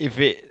if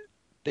we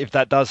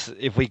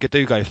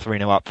do go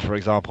 3-0 up, for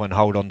example, and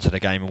hold on to the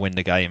game and win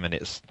the game, and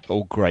it's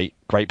all great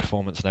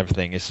performance and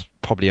everything, it's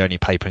probably only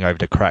papering over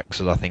the cracks,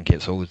 because I think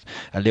it's all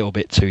a little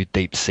bit too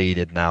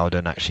deep-seated now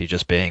than actually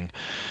just being,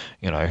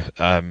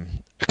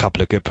 a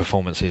couple of good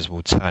performances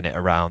will turn it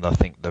around. I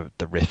think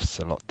the rift's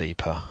a lot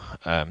deeper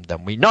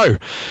than we know.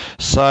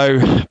 So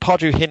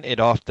Pardew hinted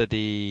after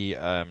the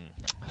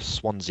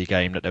Swansea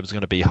game that there was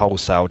going to be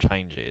wholesale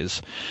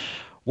changes.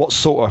 What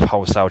sort of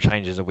wholesale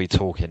changes are we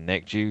talking,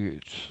 Nick? Do you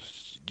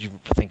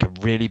think a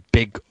really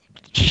big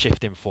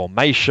shift in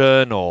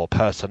formation or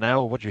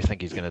personnel? What do you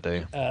think he's going to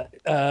do?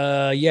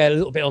 A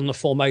little bit on the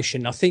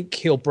formation. I think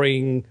he'll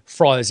bring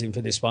Friars in for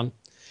this one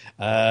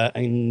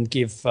and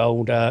give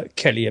old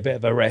Kelly a bit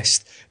of a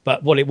rest.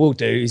 But what it will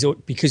do is,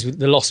 because of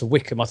the loss of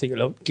Wickham, I think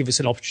it'll give us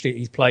an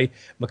opportunity to play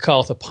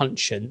MacArthur,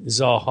 Puncheon,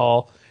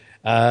 Zaha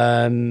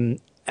and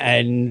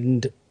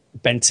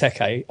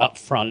Benteke up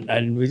front,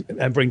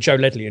 and bring Joe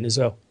Ledley in as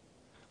well.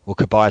 Well,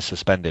 Kabai's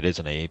suspended,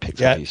 isn't he? He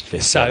picked up his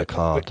fifth yellow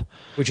card.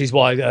 Which is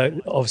why,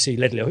 obviously,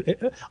 Ledley...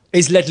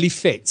 Is Ledley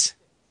fit?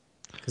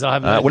 Because I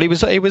haven't...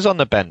 he was on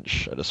the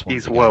bench at the Swansea.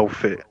 He's well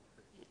fit.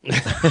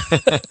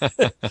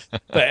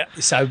 But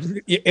so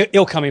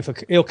he'll come in for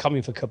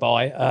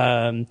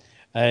Cabai,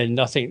 and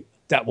I think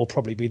that will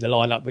probably be the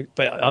lineup.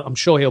 But I'm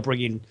sure he'll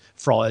bring in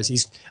Friars.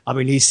 He's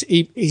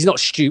not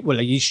stupid. Well,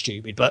 he's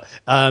stupid, but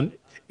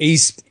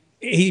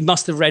he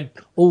must have read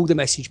all the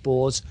message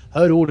boards,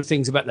 heard all the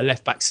things about the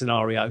left back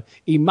scenario.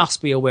 He must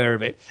be aware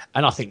of it,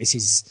 and I think this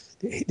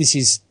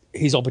is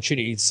his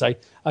opportunity to say,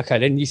 okay,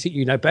 then you think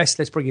you know best.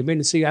 Let's bring him in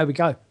and see how we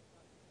go.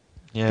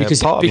 Yeah,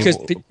 because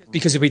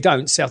if we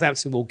don't,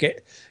 Southampton will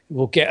get.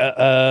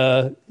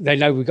 They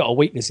know we've got a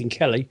weakness in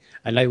Kelly,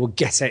 and they will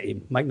get at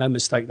him. Make no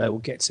mistake, they will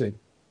get to him.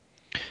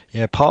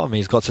 Yeah, part of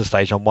me's got to the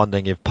stage I'm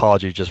wondering if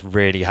Pardew just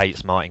really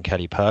hates Martin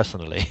Kelly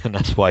personally, and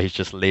that's why he's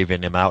just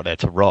leaving him out there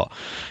to rot.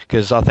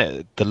 Because I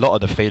think a lot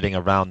of the feeling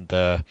around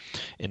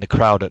in the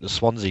crowd at the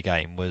Swansea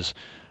game was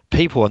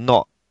people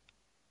are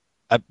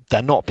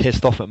they're not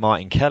pissed off at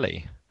Martin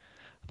Kelly,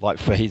 like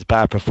for his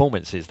bad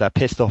performances. They're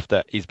pissed off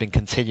that he's been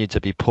continued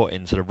to be put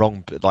into the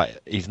wrong, like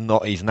he's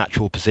not his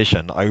natural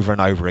position over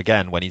and over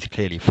again when he's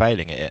clearly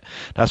failing at it.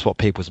 That's what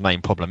people's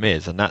main problem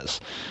is, and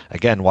that's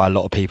again why a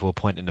lot of people are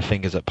pointing the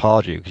fingers at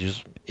Pardew,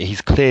 because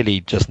he's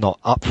clearly just not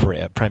up for it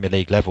at Premier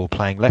League level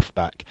playing left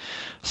back.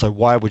 So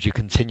why would you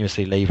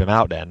continuously leave him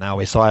out there? Now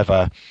it's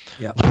either,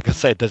 like I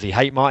said, does he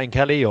hate Martin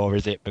Kelly, or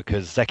is it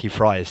because Zeki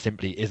Fry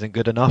simply isn't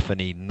good enough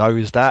and he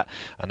knows that,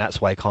 and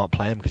that's why he can't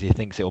play him because he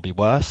thinks it'll be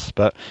worse?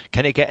 But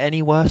can it get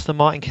any worse than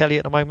Martin Kelly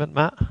at the moment,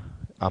 Matt?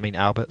 I mean,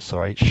 Albert,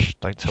 sorry. Shh,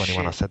 don't tell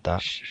anyone I said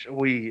that.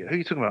 Who are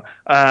you talking about?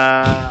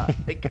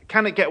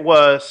 Can it get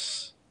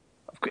worse?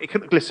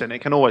 Listen,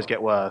 it can always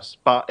get worse,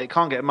 but it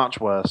can't get much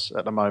worse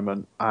at the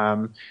moment.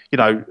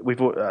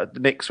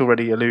 Nick's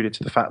already alluded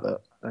to the fact that,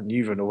 and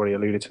you've already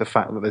alluded to the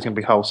fact that there's going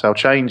to be wholesale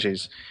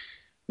changes.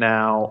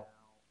 Now,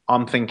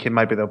 I'm thinking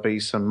maybe there'll be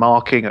some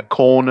marking at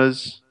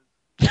corners,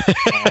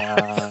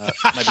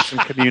 maybe some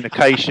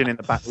communication in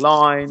the back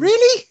line.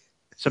 Really?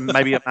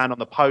 Maybe a man on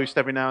the post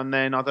every now and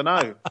then. I don't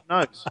know. Who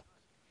knows?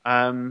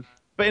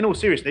 But in all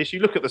seriousness, you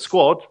look at the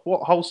squad.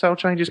 What wholesale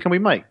changes can we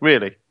make?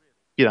 Really?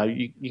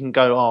 You can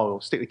go, we'll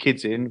stick the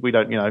kids in. We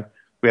don't,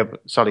 we have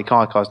Sully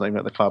Kaikai's not even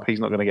at the club. He's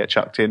not going to get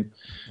chucked in.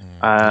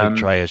 Luke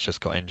Dre has just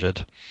got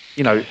injured.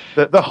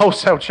 The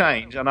wholesale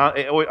change, and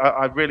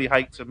I really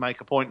hate to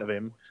make a point of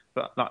him,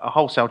 but a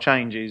wholesale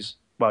change is,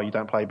 well, you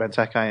don't play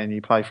Benteke and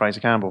you play Fraser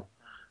Campbell.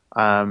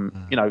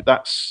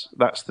 That's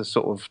the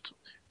sort of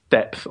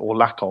depth or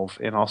lack of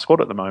in our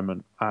squad at the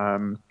moment.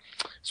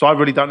 So I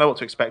really don't know what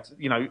to expect.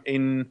 I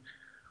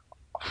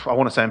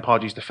want to say in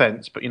Pardew's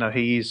defence, but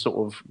he is sort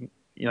of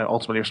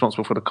ultimately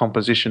responsible for the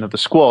composition of the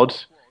squad.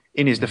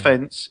 In his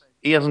defence,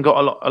 he hasn't got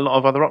a lot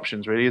of other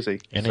options, really, is he?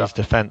 In his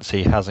defence,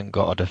 he hasn't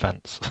got a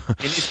defence.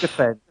 In his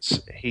defence,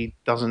 he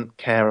doesn't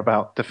care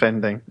about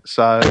defending.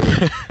 So,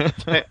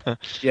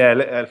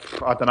 yeah,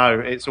 I don't know.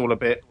 It's all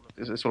about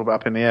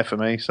up in the air for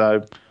me.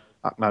 So,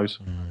 fuck knows.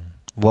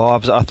 Well,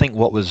 I think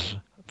what was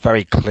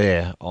very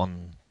clear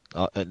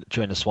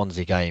during the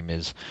Swansea game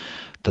is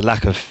the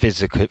lack of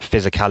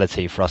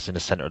physicality for us in the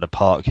centre of the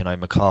park.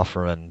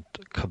 MacArthur and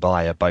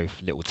Cabaye are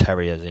both little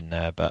terriers in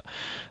there, but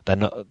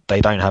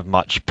they don't have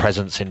much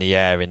presence in the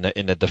air in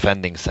the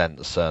defending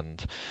sense.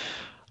 And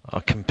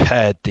I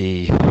compared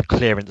the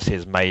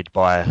clearances made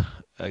by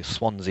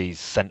Swansea's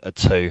centre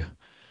two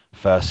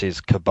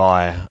versus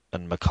Cabaye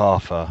and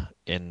MacArthur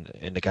in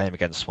the game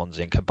against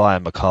Swansea, and Cabaye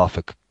and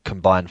MacArthur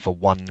combined for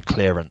one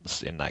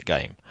clearance in that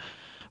game,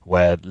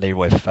 where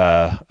Leroy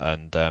Fer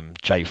and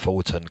Jay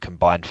Fulton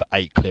combined for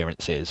 8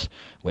 clearances,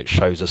 which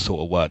shows the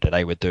sort of work that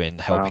they were doing,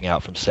 helping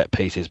out from set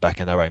pieces back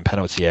in their own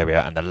penalty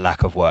area, and the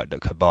lack of work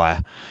that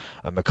Cabaye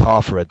and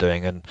MacArthur are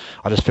doing. And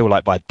I just feel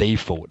like by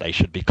default they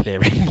should be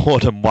clearing more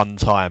than one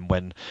time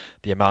when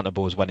the amount of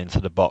balls went into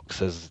the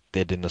box as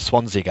did in the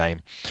Swansea game.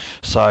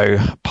 So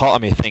part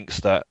of me thinks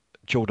that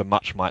Jordan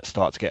Much might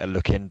start to get a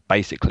look in,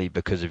 basically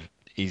because of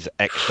his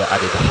extra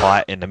added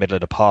height in the middle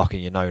of the park,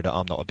 and that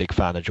I'm not a big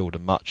fan of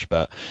Jordan Much,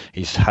 but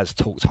he has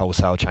talked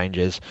wholesale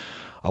changes.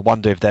 I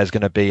wonder if there's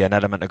going to be an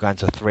element of going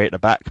to 3 at the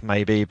back,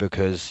 maybe,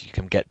 because you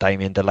can get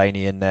Damien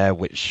Delaney in there,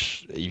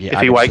 which if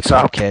he wakes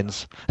up,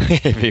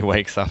 if he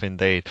wakes up,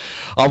 indeed.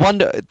 I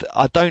wonder.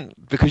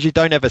 Because you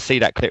don't ever see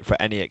that clip for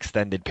any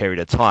extended period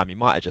of time. He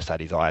might have just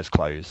had his eyes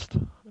closed.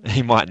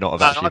 He might not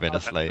have actually been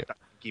asleep. I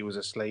think he was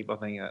asleep. I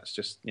think that's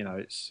just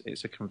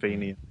it's a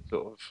convenient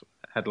sort of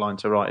headline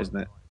to write, isn't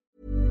it?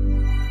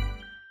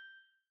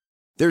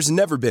 There's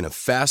never been a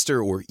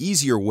faster or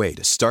easier way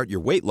to start your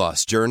weight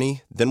loss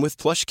journey than with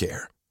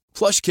PlushCare.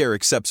 PlushCare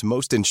accepts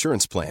most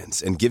insurance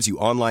plans and gives you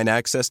online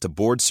access to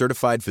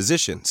board-certified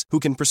physicians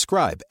who can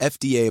prescribe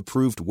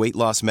FDA-approved weight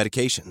loss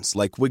medications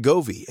like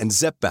Wegovy and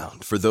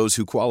Zepbound for those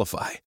who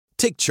qualify.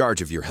 Take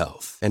charge of your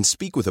health and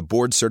speak with a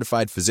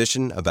board-certified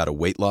physician about a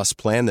weight loss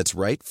plan that's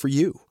right for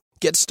you.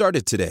 Get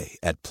started today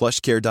at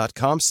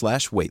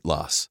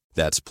plushcare.com/weightloss.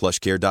 That's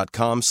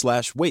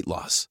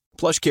plushcare.com/weightloss.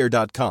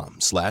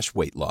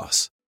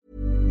 plushcare.com/weightloss.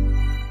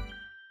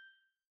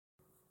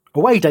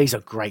 Away days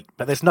are great,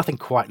 but there's nothing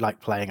quite like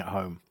playing at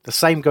home. The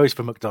same goes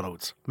for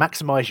McDonald's.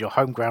 Maximise your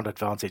home ground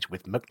advantage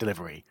with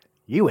McDelivery.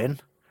 You in?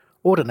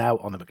 Order now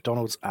on the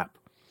McDonald's app.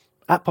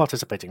 At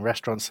participating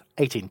restaurants,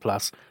 18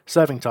 plus,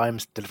 serving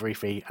times, delivery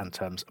fee and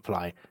terms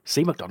apply.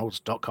 See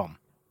mcdonalds.com.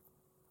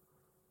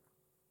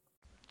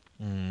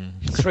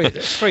 3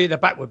 at the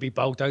back would be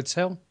bold, don't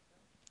tell.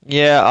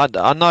 Yeah,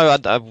 I know.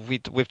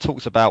 We've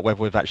talked about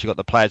whether we've actually got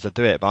the players to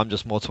do it, but I'm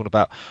just more talking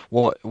about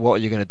what are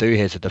you going to do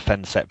here to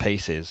defend set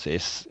pieces.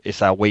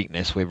 It's our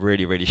weakness. We're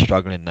really, really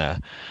struggling there,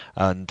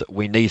 and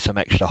we need some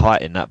extra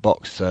height in that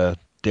box to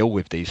deal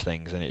with these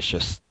things. And it's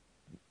just,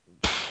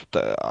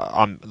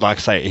 I'm like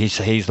I say,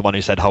 he's the one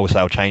who said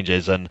wholesale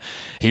changes, and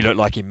he looked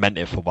like he meant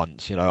it for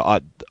once.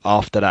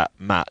 After that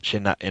match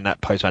in that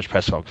post-match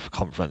press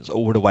conference,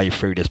 all the way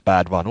through this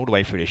bad run, all the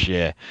way through this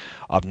year,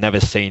 I've never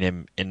seen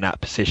him in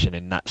that position,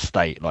 in that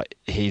state. Like,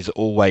 he's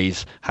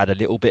always had a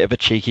little bit of a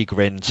cheeky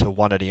grin to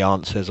one of the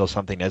answers or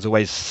something. There's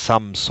always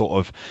some sort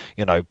of,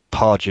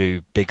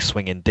 Pardew big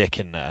swinging dick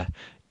in there.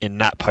 In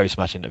that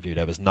post-match interview,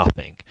 there was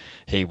nothing.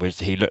 He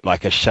looked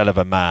like a shell of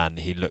a man.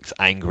 He looks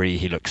angry.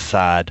 He looks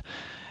sad.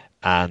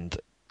 And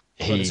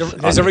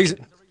there's a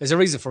reason. There's a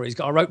reason for it. He's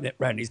got a rope net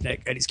round his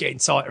neck, and it's getting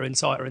tighter and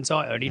tighter and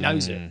tighter, and he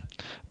knows it.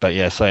 But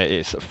yeah, so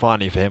it's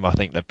finally for him. I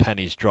think the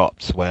penny's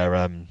dropped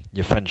where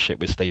your friendship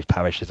with Steve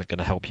Parish isn't going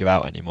to help you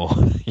out anymore.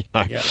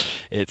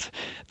 It's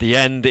the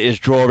end is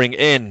drawing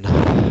in.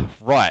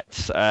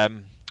 Right,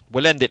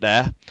 we'll end it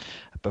there.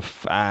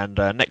 And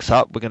next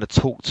up, we're going to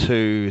talk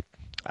to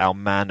our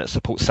man that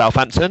supports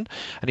Southampton,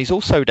 and he's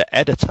also the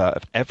editor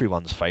of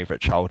everyone's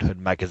favourite childhood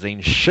magazine,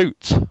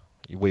 Shoot.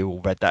 We all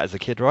read that as a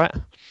kid, right?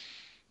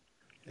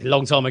 A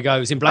long time ago. It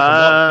was in black and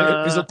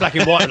white. It was black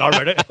and white, and I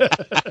read it.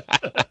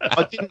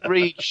 I didn't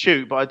read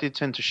Shoot, but I did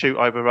tend to shoot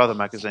over other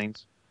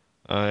magazines.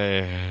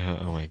 Oh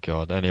my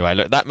God. Anyway,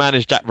 look, that man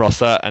is Jack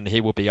Rosser, and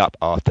he will be up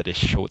after this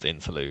short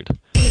interlude.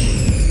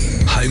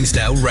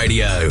 Homesdale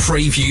Radio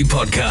Preview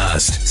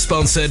Podcast,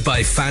 sponsored by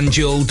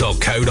FanDuel.co.uk.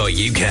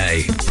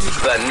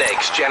 The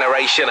next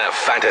generation of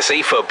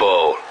fantasy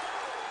football.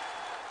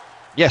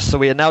 Yes, so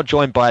we are now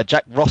joined by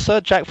Jack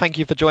Rosser. Jack, thank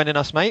you for joining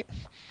us, mate.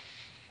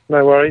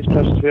 No worries,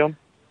 pleasure to be on.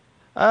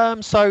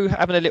 So,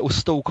 having a little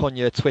stalk on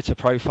your Twitter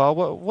profile,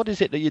 what is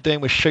it that you're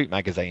doing with Shoot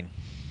magazine?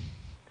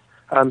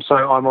 So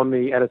I'm on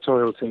the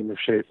editorial team of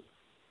Shoot.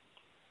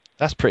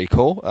 That's pretty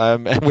cool.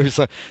 And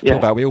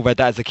we all read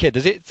that as a kid.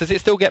 Does it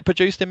still get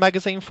produced in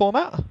magazine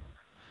format?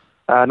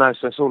 No,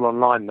 so it's all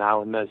online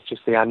now, and there's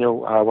just the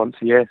annual once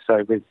a year.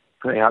 So we're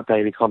putting out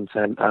daily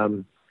content,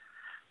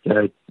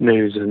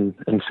 news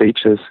and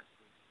features.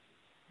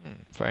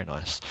 Very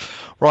nice.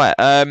 Right,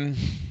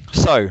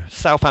 so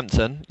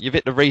Southampton, you've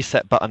hit the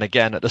reset button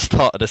again at the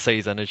start of the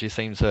season, as you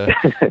seem to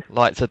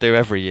like to do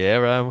every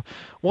year.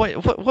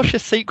 What's your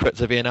secret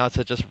to being able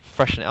to just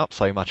freshen it up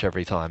so much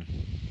every time?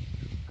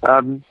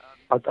 I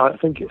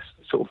think it's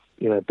sort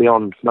of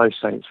beyond most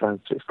Saints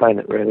fans to explain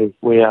it. Really,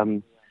 we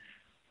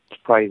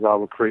praise our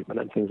recruitment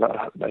and things like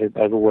that.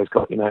 They've always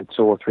got 2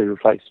 or 3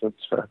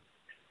 replacements for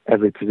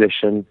every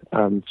position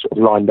sort of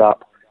lined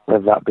up,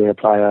 whether that be a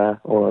player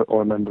or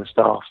a member of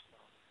staff.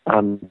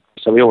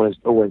 So we always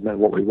know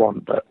what we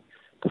want, but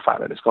the fact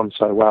that it's gone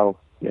so well,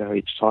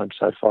 each time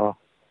so far,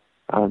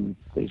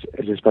 is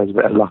I suppose a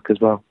bit of luck as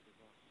well.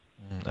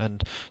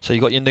 And so you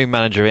got your new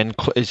manager in.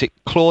 Is it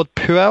Claude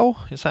Puel?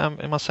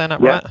 Am I saying that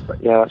right?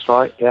 Yeah, that's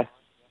right. Yeah.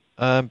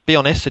 Be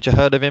honest. Had you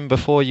heard of him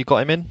before you got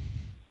him in?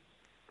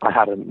 I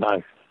hadn't.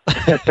 No.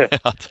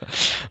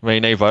 Me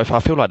neither. I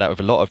feel like that with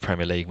a lot of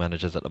Premier League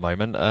managers at the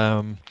moment.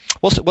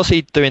 What's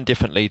he doing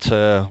differently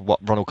to what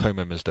Ronald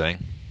Koeman was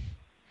doing?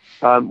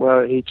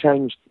 Well, he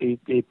changed. He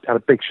had a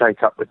big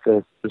shake-up with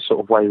the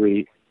sort of way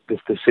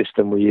the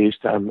system we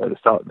used at the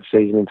start of the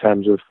season in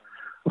terms of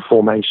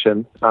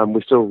formation.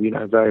 We still,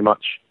 very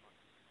much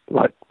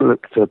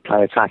look to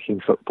play attacking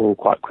football,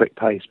 quite quick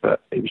pace,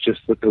 but it was just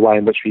the way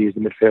in which we used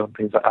the midfield and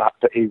things like that.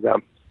 But he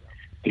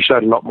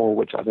showed a lot more,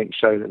 which I think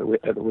showed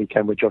at the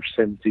weekend with Josh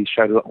Sims. He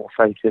showed a lot more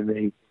faith in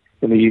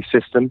the youth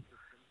system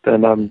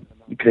than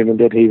Koeman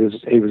did. He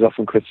was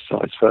often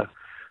criticised for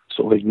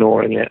sort of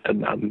ignoring it,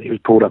 and he was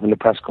pulled up in the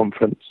press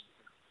conference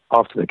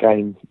after the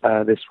game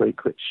this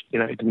week, which he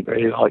didn't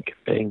really like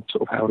being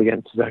sort of held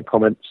against his own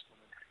comments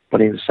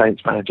when he was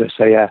Saints manager.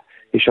 So yeah,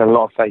 he showed a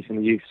lot of faith in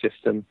the youth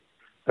system,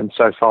 and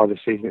so far this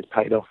season it's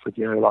paid off with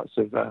lots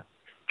of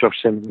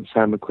Josh Sims and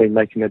Sam McQueen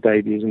making their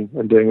debuts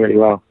and doing really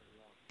well.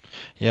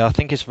 Yeah, I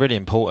think it's really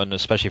important,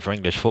 especially for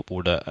English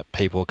football, that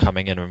people are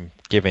coming in and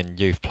giving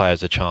youth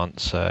players a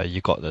chance.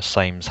 You've got the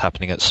same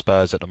happening at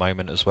Spurs at the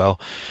moment as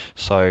well.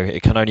 So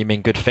it can only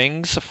mean good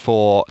things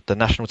for the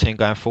national team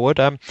going forward.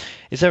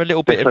 Is there a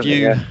little bit of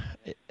you? Yeah.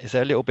 Is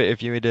there a little bit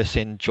of you just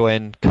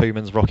enjoying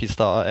Koeman's rocky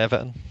start at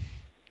Everton?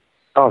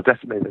 Oh,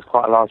 definitely. There's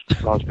quite a large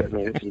bit of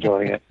me that's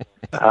enjoying it.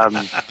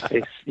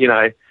 It's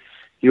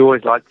you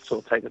always like to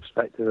sort of take the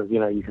perspective of,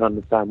 you can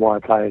understand why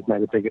players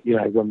made a big,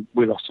 when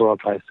we lost all our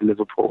players to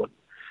Liverpool and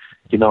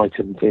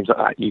United and things like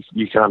that,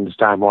 you can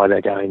understand why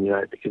they're going,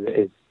 because it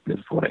is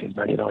Liverpool and it is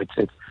Man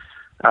United.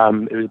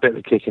 It was a bit of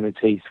a kick in the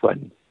teeth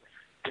when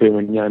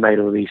Koeman, made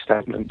all these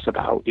statements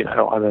about,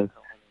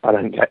 I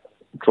don't get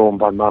drawn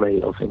by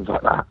money or things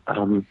like that.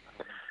 And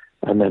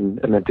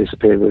then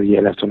disappeared with a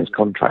year left on his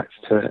contract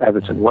to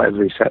Everton.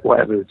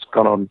 Whatever's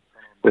gone on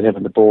with him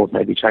and the board,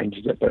 maybe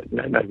changes it, but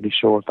nobody's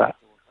sure of that.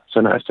 So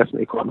no, it's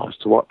definitely quite nice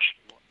to watch.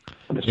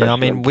 Yeah, I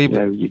mean,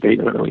 you beat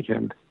them at the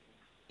weekend.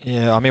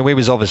 Yeah, I mean, we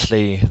was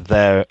obviously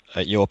there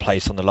at your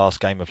place on the last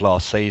game of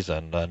last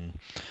season, and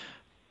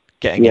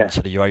getting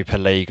into the Europa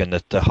League and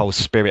the whole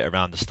spirit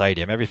around the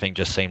stadium, everything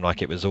just seemed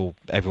like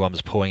everyone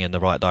was pulling in the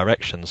right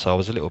direction. So I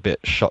was a little bit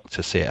shocked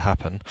to see it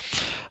happen.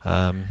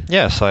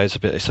 So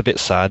it's a bit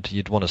sad.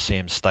 You'd want to see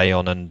him stay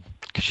on, and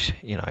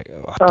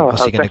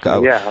what's he going to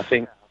go? Yeah,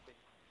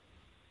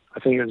 I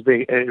think it was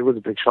big. It was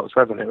a big shock to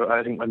everyone.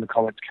 I think when the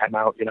comments came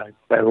out, they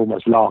were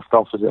almost laughed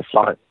off as if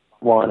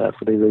why on earth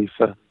would he leave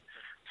for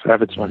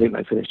Everton? I think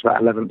they finished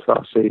about 11th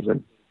last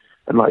season,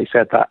 and like you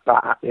said, that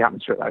the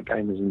atmosphere at that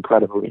game was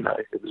incredible.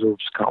 It was all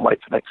just can't wait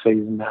for next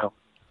season now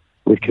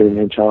with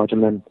Koeman in charge,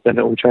 and then it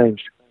all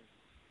changed.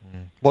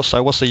 What's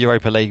the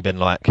Europa League been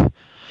like?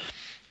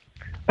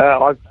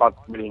 I've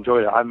really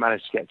enjoyed it. I've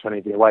managed to get to any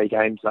of the away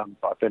games.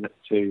 I've been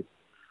to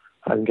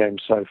home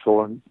games so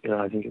far. And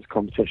I think it's a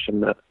competition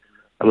that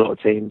a lot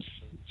of teams,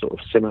 sort of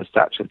similar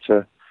stature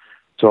to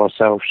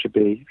ourselves, should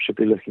be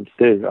looking to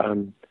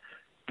do.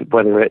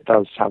 Whether it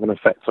does have an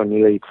effect on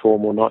your league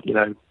form or not,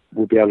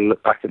 we'll be able to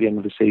look back at the end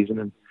of the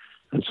season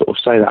and sort of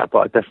say that. But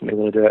I definitely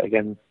want to do it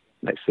again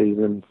next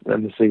season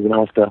and the season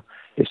after.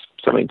 It's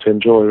something to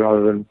enjoy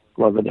rather than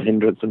a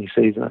hindrance on your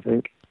season, I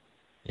think.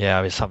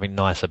 Yeah, there's something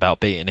nice about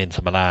beating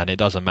Inter Milan. It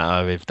doesn't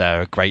matter if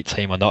they're a great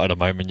team or not at the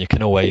moment. You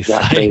can always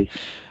say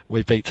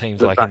we beat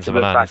teams like Inter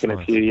Milan. Back in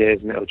a few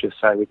years and it'll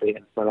just say we beat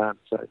Inter Milan.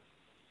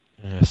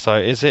 So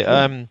is it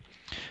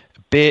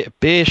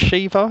Beer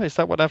Shiva? Is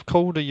that what they've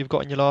called, or you've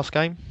got in your last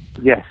game?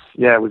 Yes,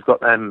 yeah, we've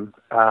got them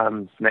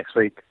next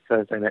week,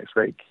 Thursday next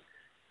week.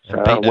 So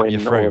a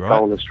win or a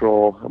goal, a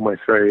draw, and we're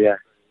through, yeah.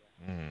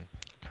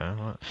 Okay,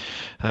 right.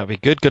 That'll be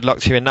good. Good luck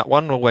to you in that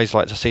one. Always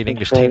like to see the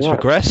English teams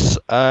progress.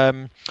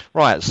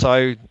 Right,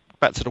 so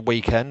back to the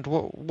weekend.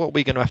 What are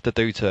we going to have to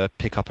do to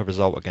pick up a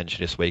result against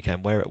you this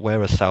weekend?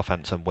 Where is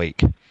Southampton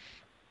weak?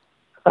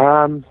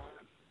 I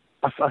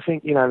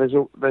think,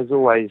 there's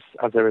always,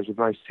 as there is with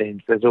most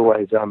teams, there's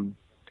always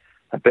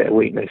a bit of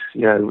weakness.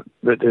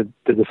 The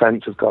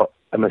defence has got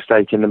a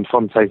mistake in them.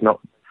 Fonte's not,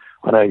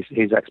 I know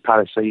he's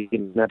ex-Palace, so you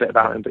can know a bit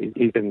about him, but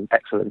he's been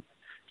excellent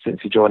since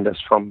he joined us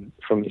from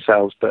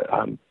yourselves. But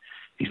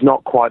he's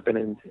not quite been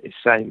in his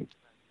same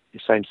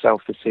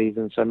self this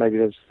season, so maybe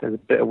there's a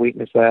bit of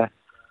weakness there.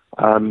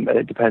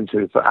 It depends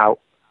who's out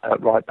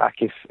at right back.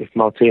 If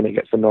Martina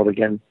gets the nod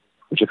again,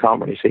 which I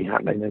can't really see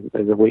happening,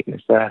 there's a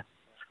weakness there.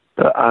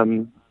 But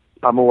I'm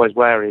always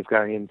wary of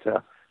going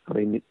into. I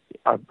mean,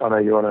 I know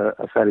you're on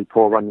a fairly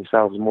poor run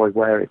yourselves. I'm always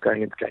wary of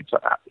going into games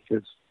like that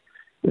because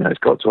it's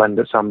got to end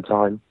at some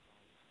time,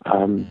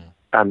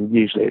 and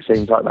usually it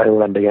seems like they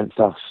all end against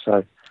us.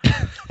 So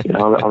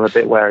I'm a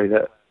bit wary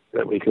that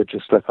we could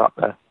just slip up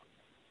there.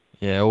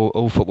 Yeah,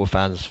 all football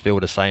fans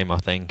feel the same, I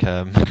think.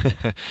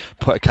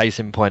 Put a case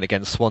in point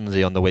against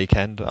Swansea on the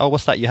weekend. Oh,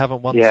 what's that? You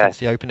haven't won since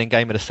the opening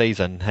game of the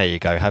season. Here you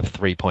go. Have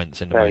 3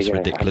 points in the most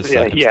ridiculous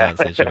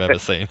circumstances you've ever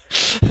seen.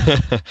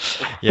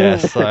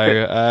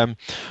 So,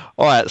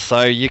 all right.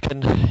 So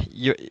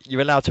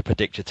you're allowed to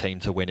predict your team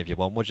to win if you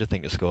want. What do you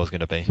think the score's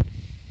going to be?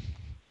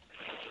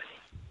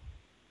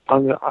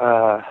 I'm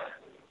 2-1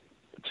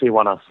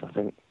 us, I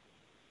think.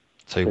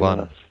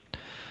 2-1.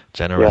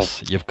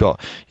 Generous. You've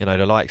got,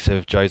 the likes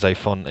of Jose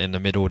Font in the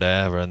middle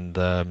there and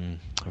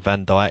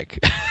Van Dijk.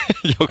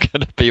 You're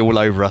going to be all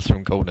over us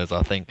from corners.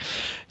 I think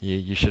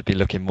you should be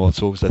looking more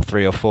towards the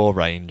 3 or 4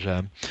 range.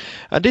 And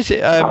is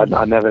it?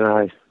 I never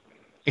know.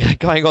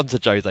 Going on to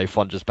Jose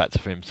Font, just back to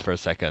him for a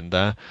second.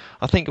 I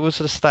think it was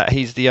the stat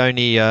he's the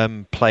only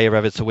player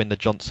ever to win the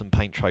Johnson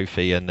Paint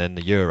Trophy and then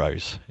the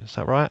Euros. Is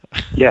that right?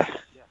 Yes.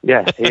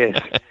 Yeah, he is.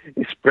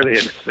 It's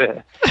brilliant.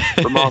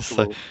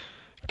 Remarkable.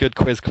 Good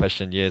quiz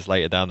question years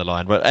later down the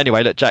line. But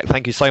anyway, look, Jack,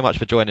 thank you so much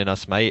for joining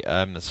us, mate.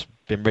 It's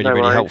been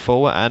really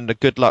helpful. And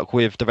good luck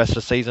with the rest of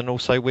the season,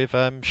 also with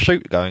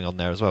Shoot going on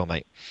there as well,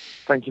 mate.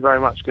 Thank you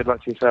very much. Good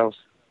luck to yourselves.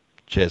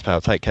 Cheers,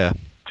 pal. Take care.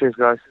 Cheers,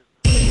 guys.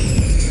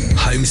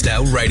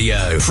 Homesdale Radio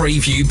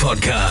Preview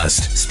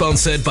Podcast,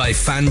 sponsored by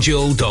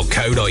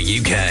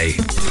FanDuel.co.uk.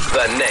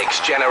 The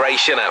next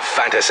generation of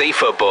fantasy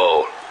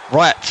football.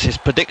 Right, it's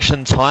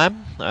prediction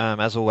time.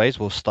 As always,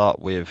 we'll start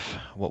with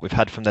what we've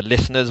had from the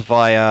listeners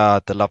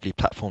via the lovely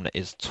platform that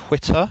is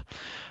Twitter.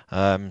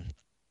 At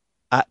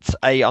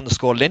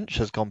 @A_Lynch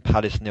has gone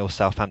Palace 0,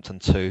 Southampton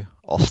 2.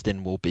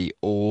 Austin will be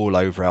all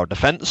over our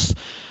defence.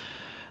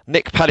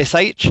 Nick Palace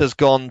H has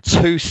gone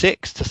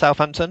 2-6 to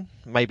Southampton.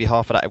 Maybe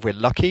half of that if we're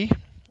lucky.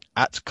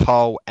 At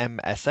Carl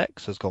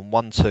MSX has gone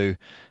 1-2.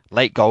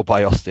 Late goal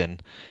by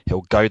Austin.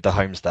 He'll goad the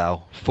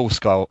Homesdale. Full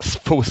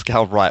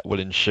scale right will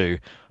ensue.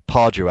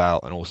 Pardew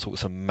out and all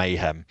sorts of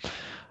mayhem.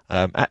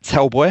 At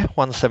Tellboy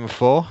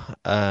 174,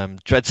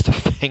 dreads to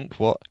think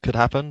what could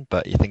happen,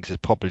 but he thinks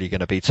it's probably going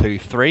to be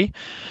 2-3.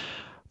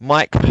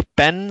 Mike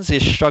Benz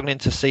is struggling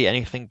to see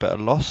anything but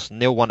a loss,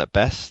 0-1 at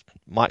best.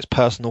 Mike's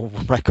personal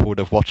record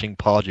of watching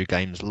Pardew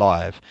games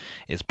live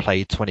is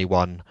played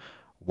 21,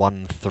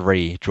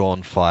 1-3,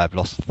 drawn 5,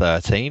 lost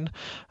 13.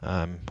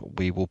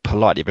 We will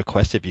politely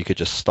request if you could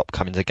just stop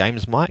coming to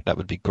games, Mike. That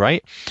would be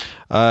great.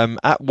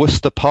 At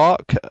Worcester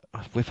Park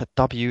with a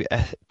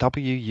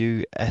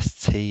WUSTA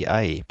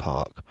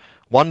Park.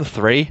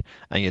 1-3,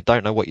 and you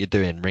don't know what you're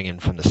doing, ringing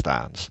from the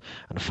stands.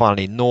 And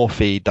finally,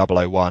 Northie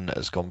 001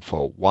 has gone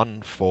for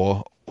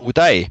 1-4 all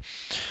day.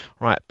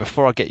 Right,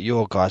 before I get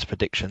your guys'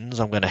 predictions,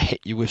 I'm going to hit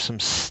you with some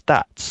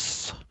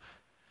stats.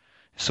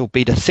 This will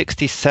be the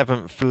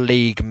 67th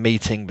league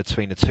meeting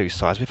between the two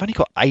sides. We've only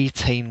got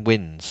 18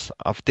 wins.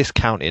 I've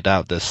discounted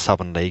out the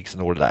Southern Leagues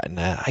and all of that in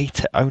there.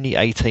 Only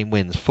 18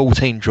 wins,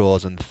 14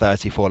 draws and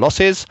 34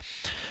 losses.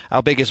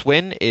 Our biggest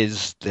win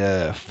is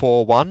the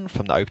 4-1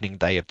 from the opening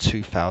day of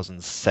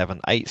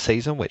 2007-8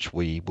 season, which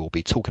we will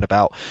be talking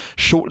about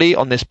shortly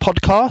on this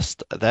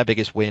podcast. Their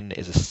biggest win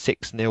is a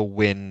 6-0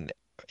 win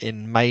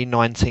in May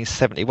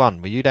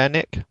 1971. Were you there,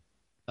 Nick?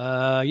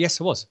 Yes,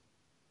 I was.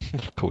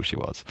 Of course she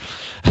was.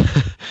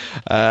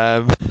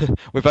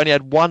 We've only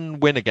had one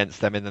win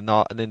against them in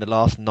the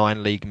last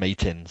 9 league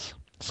meetings,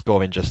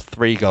 scoring just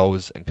 3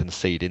 goals and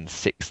conceding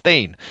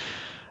 16.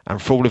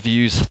 And for all of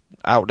you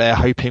out there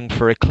hoping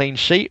for a clean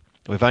sheet,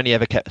 we've only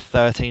ever kept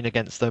 13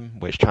 against them,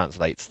 which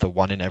translates to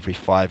 1 in every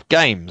 5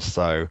 games.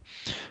 So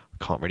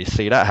can't really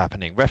see that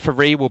happening.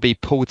 Referee will be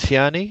Paul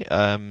Tierney.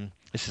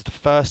 This is the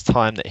first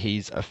time that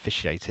he's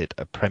officiated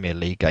a Premier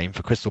League game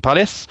for Crystal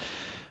Palace,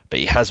 but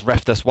he has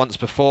reffed us once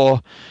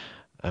before,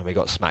 and we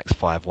got smacked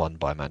 5-1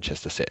 by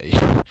Manchester City.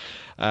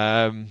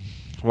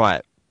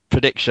 Right,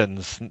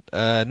 predictions.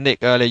 Nick,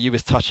 earlier you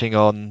was touching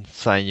on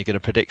saying you're going to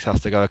predict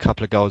us to go a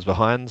couple of goals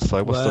behind.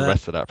 So what's the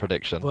rest of that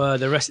prediction? Well,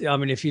 the rest, I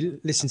mean, if you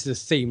listen to the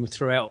theme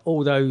throughout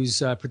all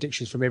those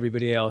predictions from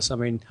everybody else, I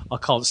mean, I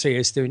can't see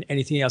us doing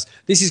anything else.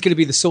 This is going to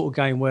be the sort of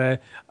game where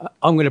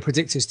I'm going to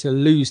predict us to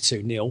lose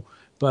 2-0,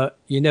 but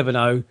you never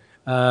know.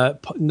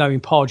 Knowing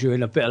Pardew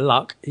in a bit of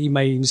luck, he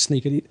may even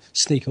sneak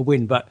a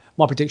win. But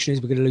my prediction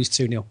is we're going to lose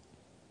 2-0.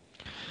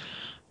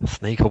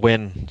 Sneak a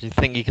win. Do you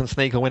think you can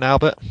sneak a win,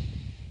 Albert?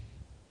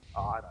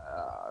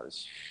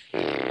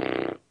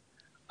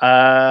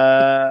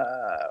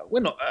 We're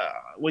not.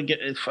 We get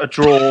a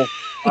draw.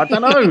 I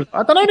don't know.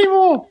 I don't know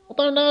anymore. I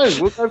don't know.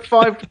 We'll go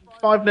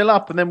 5-0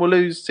 up, and then we'll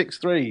lose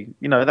 6-3.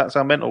 You know, that's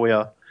how mental we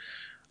are.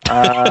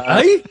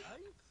 Hey?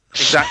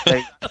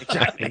 Exactly.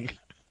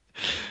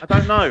 I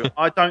don't know.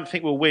 I don't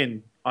think we'll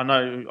win.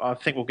 I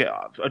think we'll get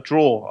a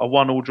draw. A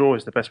 1-1 draw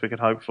is the best we can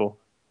hope for.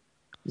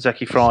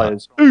 Zeki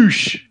Friars.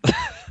 Oosh!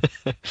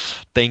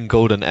 Dean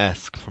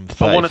Gordon-esque from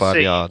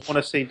 35 yards. I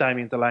want to see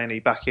Damien Delaney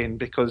back in,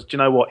 because do you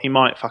know what? He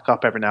might fuck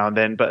up every now and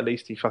then, but at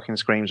least he fucking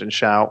screams and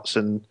shouts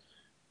and,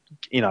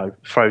 you know,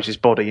 throws his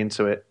body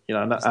into it. You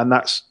know, and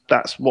that's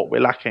what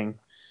we're lacking.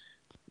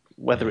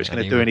 Whether it's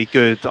going to do any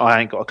good,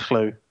 I ain't got a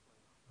clue.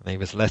 He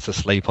was less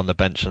asleep on the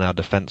bench than our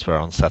defence were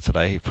on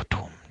Saturday.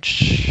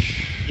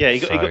 Yeah,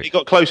 he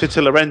got closer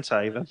to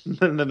Llorente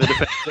than the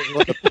defence on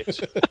the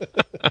pitch.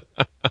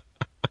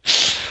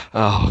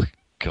 Oh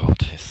God,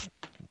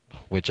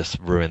 we're just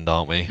ruined,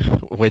 aren't we?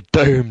 We're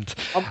doomed.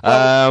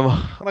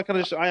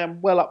 I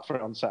am well up for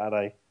it on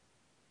Saturday.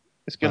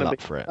 It's going to be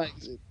for it.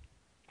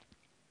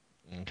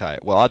 Okay,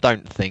 well, I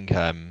don't think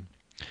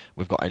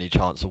we've got any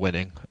chance of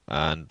winning,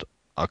 and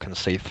I can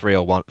see 3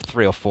 or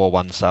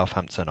 4-1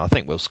 Southampton. I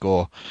think we'll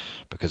score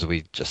because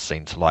we just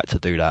seem to like to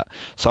do that.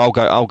 So I'll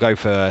go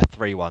for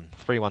 3-1.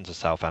 3-1 to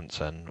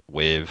Southampton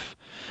with.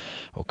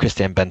 Well,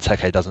 Christian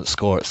Benteke doesn't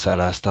score at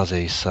Selhurst, does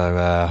he?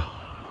 So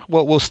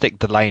we'll stick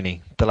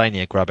Delaney. Delaney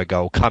will grab a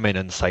goal, come in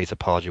and say to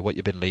Pardew, "What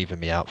you've been leaving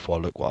me out for?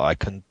 Look what I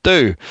can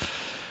do."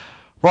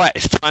 Right,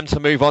 it's time to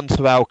move on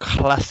to our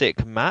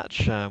classic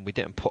match. We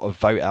didn't put a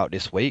vote out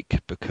this week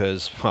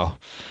because, well,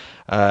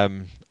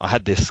 I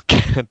had this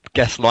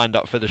guest lined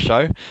up for the show,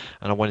 and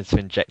I wanted to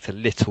inject a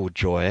little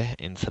joy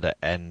into the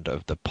end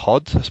of the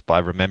pod by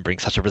remembering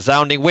such a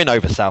resounding win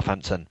over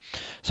Southampton.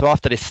 So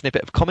after this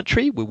snippet of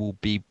commentary, we will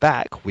be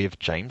back with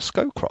James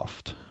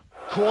Scowcroft.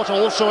 Court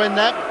also in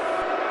there.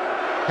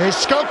 Here's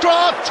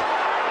Scowcroft!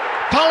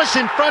 Palace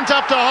in front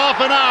after half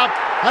an hour,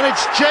 and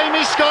it's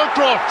Jamie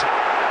Scowcroft.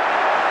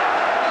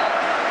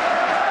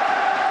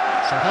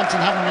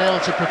 Southampton haven't been able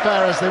to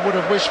prepare as they would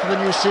have wished for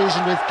the new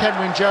season, with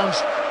Kenwyne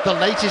Jones the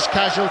latest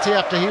casualty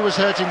after he was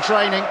hurt in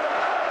training.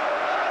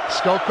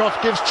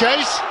 Scowcroft gives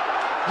chase,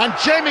 and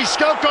Jamie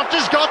Scowcroft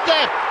has got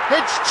there.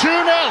 It's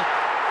 2-0.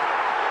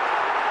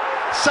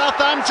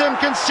 Southampton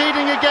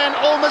conceding again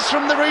almost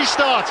from the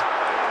restart.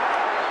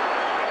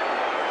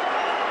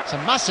 It's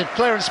a massive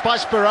clearance by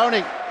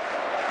Speroni.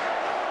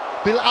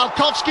 Bill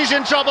Alkowski's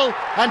in trouble,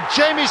 and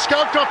Jamie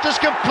Scowcroft has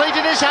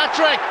completed his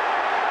hat-trick.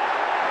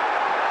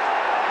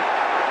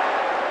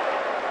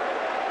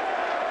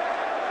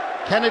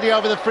 Kennedy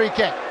over the free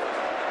kick.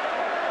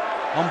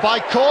 On by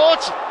Court.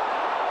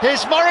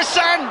 Here's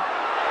Morrison.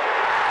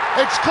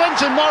 It's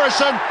Clinton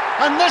Morrison,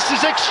 and this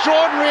is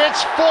extraordinary.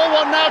 It's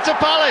 4-1 now to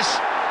Palace.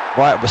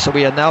 Right, so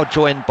we are now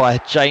joined by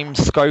James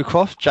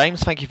Scowcroft.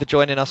 James, thank you for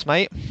joining us,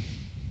 mate.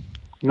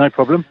 No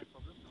problem.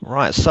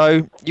 Right,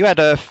 so you had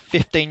a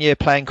 15-year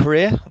playing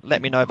career.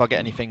 Let me know if I get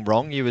anything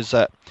wrong. You was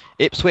at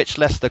Ipswich,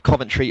 Leicester,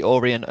 Coventry,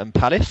 Orient and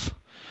Palace.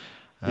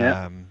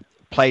 Yeah.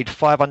 Played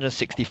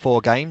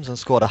 564 games and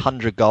scored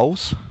 100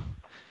 goals.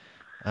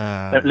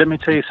 Let me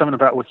tell you something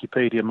about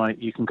Wikipedia,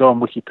 mate. You can go on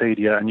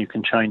Wikipedia and you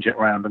can change it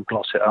around and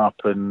gloss it up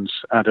and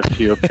add a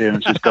few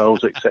appearances,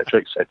 goals,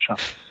 etc.,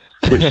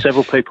 which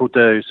several people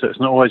do. So it's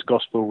not always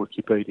gospel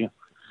Wikipedia.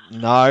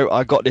 No,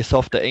 I got this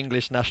off the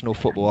English National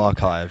Football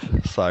Archive,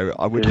 so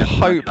I would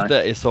hope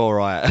that it's all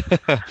right.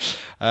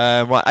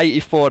 Right,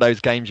 84 of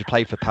those games you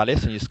played for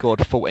Palace and you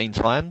scored 14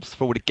 times.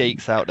 For all the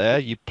geeks out there,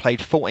 you played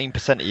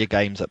 14% of your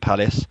games at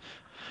Palace,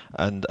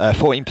 and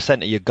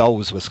 14% of your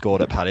goals were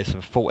scored at Palace,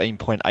 and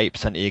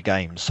 14.8% of your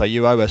games. So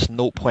you owe us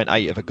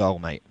 0.8 of a goal,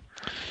 mate.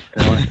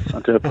 I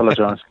do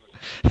apologise.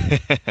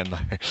 No.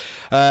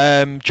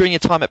 During your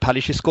time at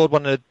Palace, you scored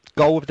one of the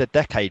goal of the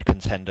decade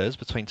contenders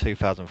between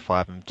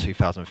 2005 and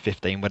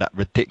 2015 with that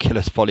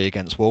ridiculous volley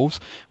against Wolves.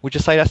 Would you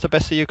say that's the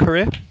best of your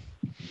career?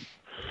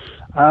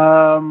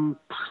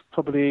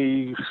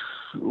 Probably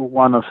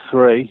one of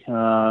three.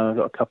 I've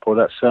got a couple.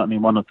 That's certainly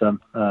one of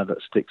them that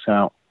sticks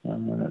out. That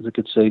was a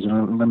good season. I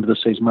remember the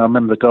season. I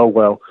remember the goal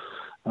well.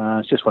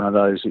 It's just one of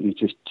those that you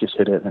just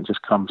hit it and it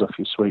just comes off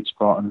your sweet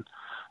spot. And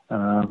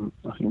I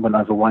think it went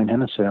over Wayne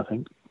Hennessy, I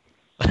think.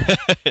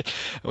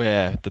 Well,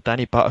 yeah, the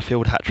Danny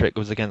Butterfield hat-trick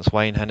was against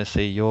Wayne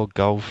Hennessy. Your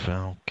goal,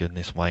 oh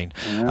goodness, Wayne.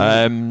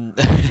 Yeah.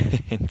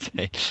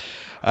 Indeed.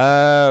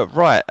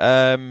 Right.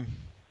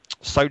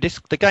 So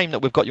the game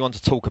that we've got you on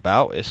to talk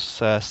about is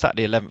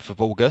Saturday 11th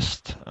of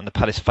August, and the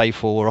Palace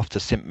faithful are off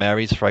to St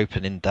Mary's for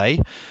opening day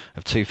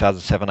of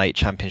 2007-8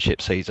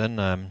 Championship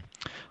season.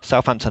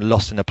 Southampton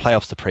lost in the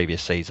playoffs the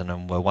previous season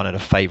and were one of the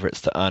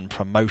favourites to earn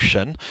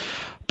promotion.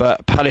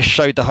 But Palace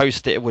showed the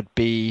host that it would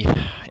be,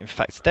 in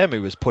fact, them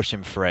who was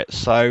pushing for it.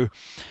 So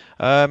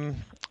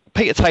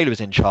Peter Taylor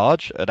was in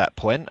charge at that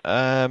point.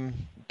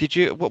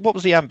 What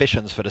was the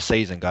ambitions for the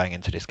season going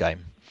into this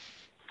game?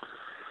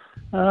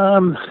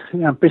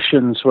 The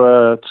ambitions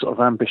were sort of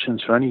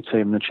ambitions for any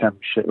team in the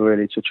Championship,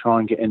 really, to try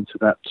and get into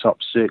that top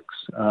six.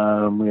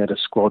 We had a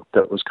squad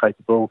that was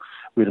capable.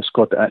 We had a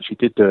squad that actually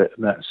did do it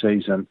that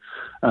season.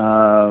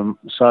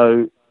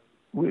 So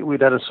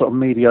we'd had a sort of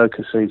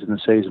mediocre season the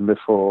season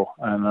before,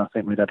 and I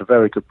think we'd had a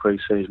very good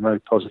pre-season, very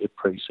positive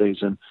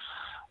pre-season.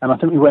 And I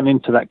think we went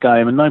into that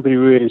game and nobody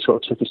really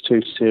sort of took us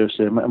too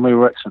seriously, and we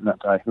were excellent that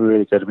day. We were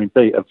really good. I mean,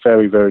 beat a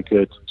very, very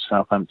good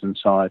Southampton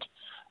side,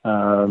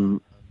 who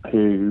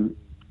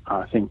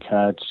I think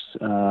had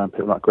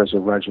people like Greza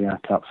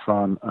Rajiak up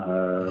front,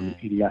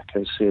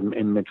 Idiakos in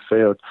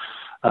midfield.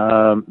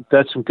 They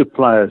had some good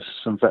players,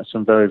 some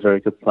very,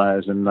 very good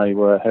players, and they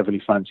were heavily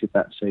fancied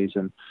that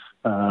season.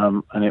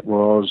 And it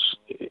was,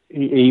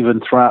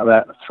 even throughout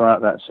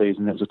that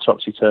season, it was a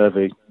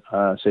topsy-turvy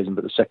season,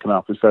 but the second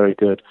half was very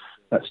good.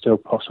 That still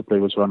possibly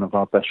was one of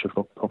our best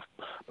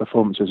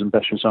performances and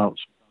best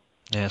results.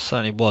 Yeah, it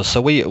certainly was. So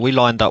we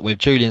lined up with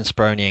Julian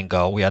Speroni in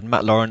goal. We had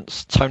Matt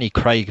Lawrence, Tony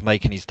Craig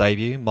making his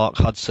debut, Mark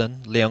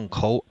Hudson, Leon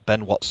Colt,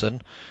 Ben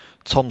Watson,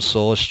 Tom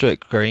Saws,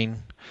 Stuart Green,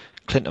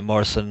 Clinton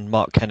Morrison,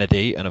 Mark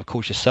Kennedy, and of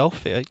course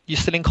yourself. Are you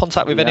still in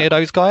contact with any of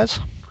those guys?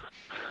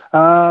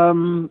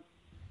 Occasionally,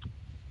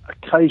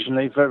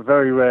 very,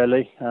 very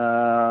rarely.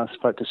 I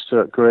spoke to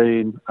Stuart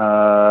Green,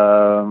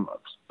 bump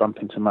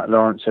into Matt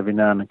Lawrence every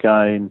now and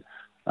again.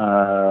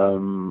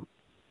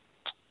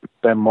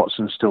 Ben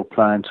Watson's still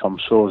playing, Tom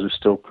Saws is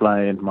still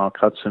playing, Mark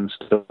Hudson's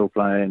still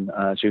playing,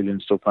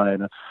 Julian's still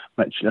playing.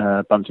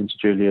 Bumped into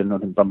Julian, I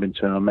didn't bump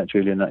into him, I met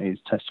Julian at his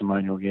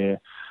testimonial year.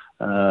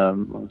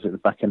 Was at the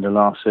back end of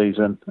last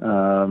season.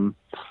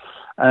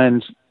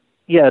 And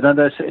yeah,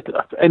 no,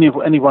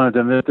 any one of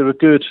them, they were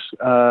good,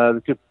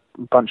 good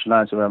bunch of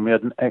lads around. We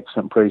had an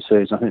excellent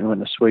pre-season. I think we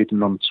went to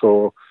Sweden on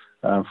tour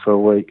for a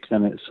week,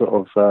 and it sort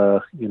of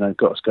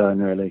got us going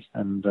really,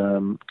 and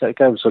it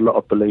gave us a lot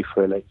of belief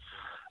really.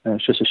 And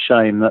it's just a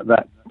shame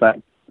that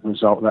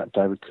result that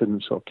day, we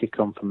couldn't sort of kick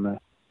on from there.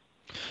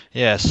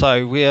 Yeah,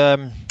 so we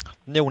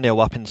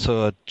 0-0 up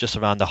into just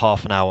around the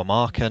half an hour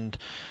mark, and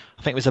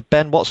I think it was a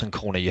Ben Watson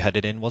corner you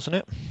headed in, wasn't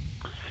it?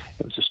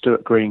 It was a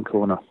Stuart Green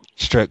corner.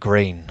 Stuart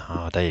Green.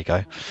 Oh, there you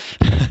go.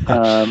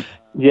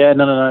 Yeah,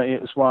 no.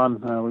 It was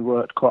one. We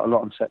worked quite a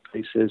lot on set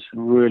pieces.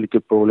 Really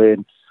good ball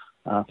in.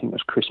 I think it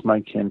was Chris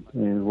Makin,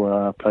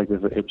 who played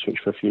with Ipswich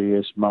for a few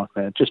years. Mark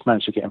there just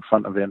managed to get in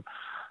front of him.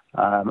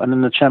 And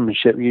in the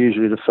Championship,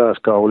 usually the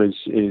first goal is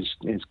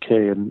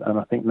key. And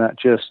I think that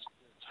just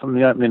from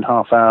the opening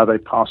half hour, they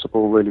passed the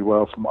ball really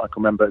well. From what I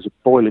can remember, it was a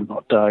boiling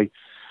hot day.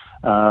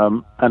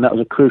 And that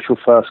was a crucial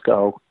first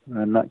goal.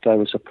 And that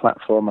gave us a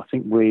platform. I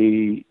think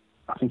I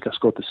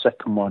scored the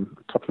second one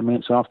a couple of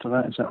minutes after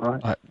that. Is that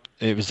right?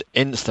 It was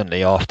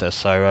instantly after.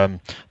 So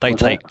they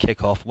take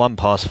kick-off, one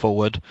pass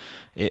forward,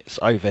 it's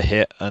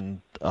overhit,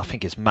 and I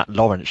think it's Matt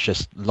Lawrence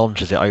just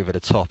launches it over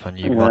the top, and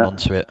you run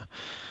onto it.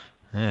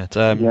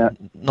 Yeah,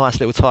 nice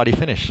little tidy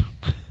finish.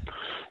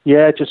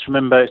 Yeah, just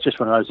remember, it's just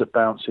one of those that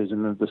bounces,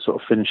 and the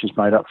sort of finish is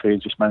made up for you.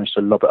 Just managed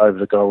to lob it over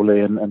the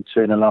goalie and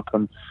 2-0 up,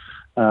 and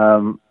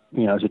it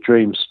was a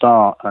dream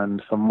start.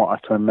 And from what I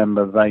can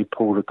remember, they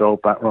pulled a goal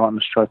back right on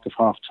the stroke of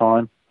half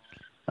time.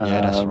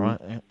 Yeah, that's right.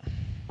 Yeah.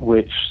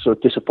 Which sort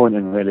of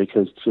disappointing, really,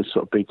 because to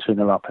sort of be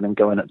 2-0 up and then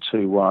go in at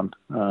 2-1,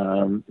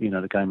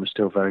 the game was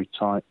still very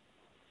tight.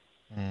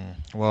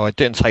 Well, it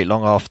didn't take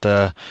long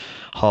after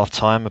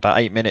half-time, about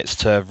 8 minutes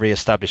to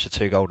re-establish a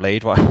 2-goal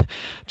lead. Right?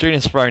 Julian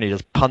Speroni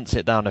just punts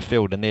it down the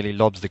field and nearly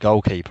lobs the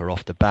goalkeeper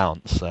off the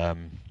bounce. But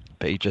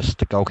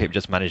the goalkeeper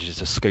just manages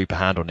to scoop a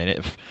hand on it.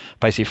 It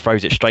basically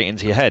throws it straight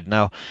into your head.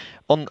 Now,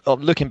 on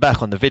looking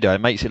back on the video,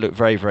 it makes it look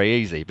very, very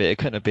easy, but it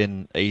couldn't have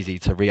been easy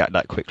to react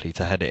that quickly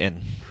to head it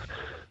in.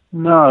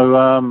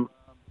 No,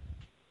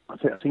 I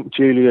think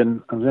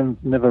Julian was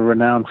never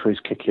renowned for his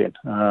kicking,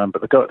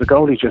 but the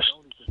goalie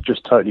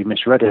just totally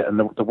misread it, and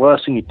the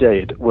worst thing he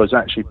did was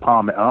actually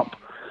palm it up.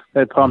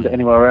 They palmed it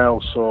anywhere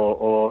else,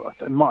 or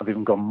it might have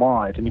even gone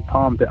wide, and he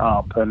palmed it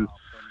up, and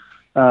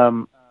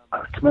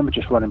I can remember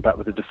just running back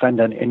with the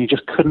defender, and he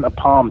just couldn't have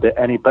palmed it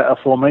any better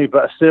for me,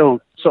 but I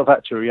still sort of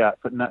had to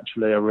react, but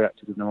naturally I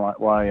reacted in the right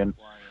way, and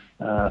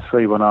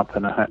 3-1 up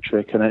and a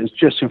hat-trick, and it was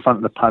just in front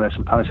of the Palace,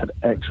 and Palace had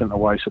excellent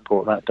away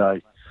support that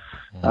day.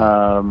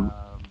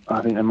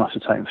 I think they must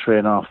have taken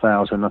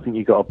 3,500. I think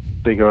you got a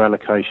bigger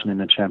allocation in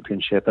the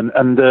Championship,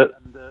 and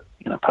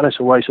Palace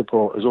away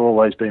support has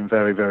always been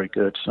very, very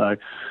good. So,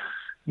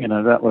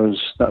 that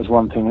was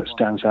one thing that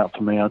stands out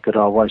for me, how good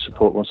our away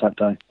support was that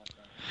day.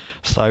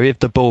 So if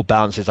the ball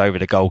bounces over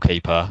the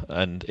goalkeeper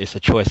and it's a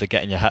choice of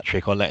getting your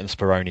hat-trick or letting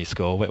Speroni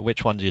score,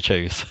 which one do you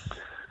choose?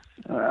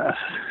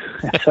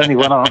 There's only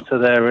one answer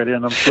there, really,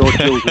 and I'm sure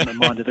Jules wouldn't have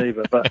minded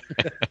either. But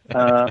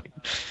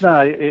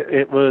no,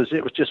 it was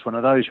just one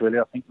of those, really.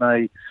 I think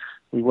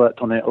we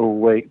worked on it all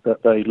week,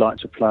 that they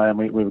liked to play, and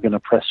we were going to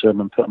press them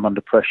and put them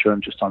under pressure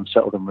and just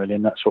unsettle them, really,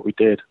 and that's what we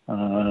did.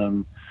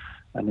 And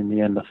in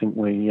the end, I think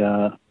we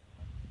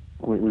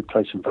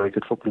played some very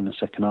good football in the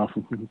second half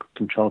and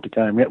controlled the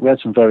game. We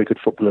had some very good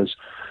footballers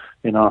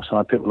in our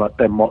side, people like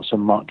Ben Watson,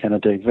 Mark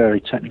Kennedy,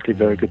 very technically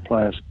very good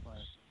players.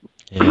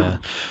 Yeah.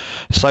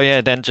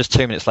 So then just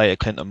 2 minutes later,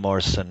 Clinton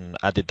Morrison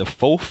added the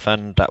fourth,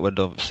 and that would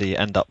obviously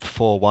end up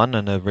 4-1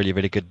 and a really,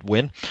 really good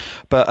win.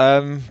 But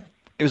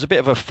it was a bit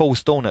of a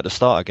false dawn at the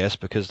start, I guess,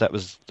 because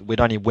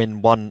we'd only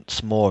win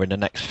once more in the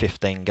next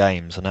 15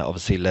 games, and that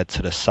obviously led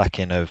to the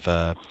sacking of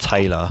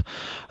Taylor.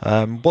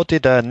 What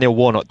did Neil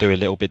Warnock do a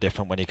little bit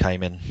different when he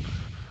came in?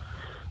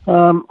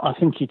 I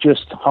think he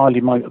just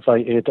highly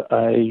motivated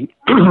a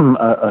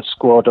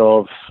squad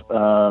of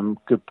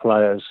good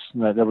players.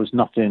 There was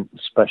nothing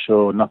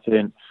special,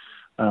 nothing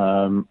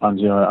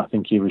unusual. I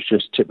think he was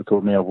just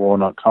typical Neil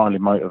Warnock, highly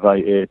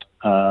motivated,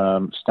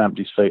 stamped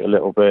his feet a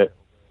little bit,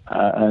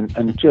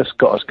 and just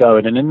got us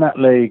going. And in that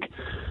league,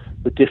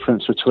 the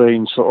difference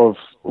between sort of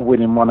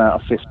winning 1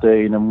 out of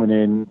 15 and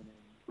winning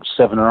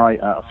 7 or 8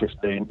 out of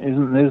 15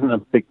 isn't a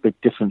big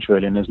difference,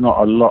 really. And there's not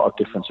a lot of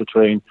difference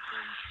between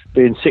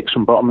being 6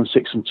 from bottom and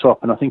 6 from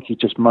top, and I think he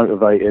just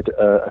motivated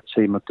a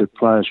team of good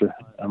players.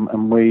 And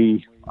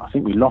I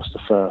think we lost the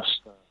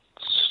first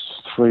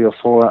 3 or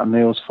 4 out of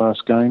Neil's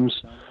first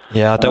games.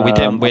 Yeah, we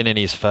didn't win in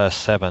his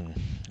first 7.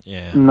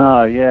 Yeah.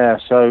 No, yeah.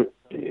 So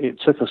it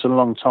took us a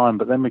long time,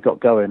 but then we got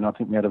going. I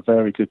think we had a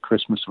very good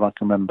Christmas, if I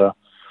can remember.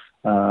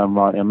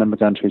 Right, I remember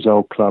going to his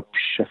old club,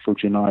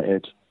 Sheffield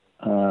United.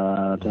 I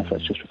don't know if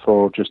that's just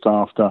before or just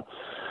after.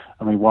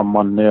 And we won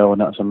 1-0,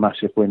 and that was a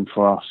massive win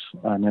for us.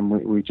 And then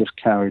we just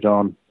carried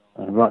on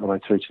right the way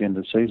through to the end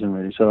of the season,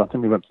 really. So I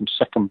think we went from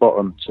second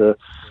bottom to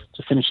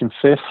finishing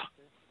 5th.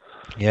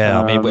 Yeah,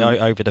 I mean,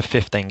 over the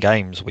 15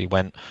 games, we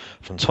went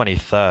from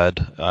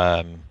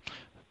 23rd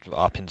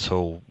up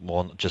until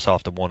just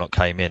after Warnock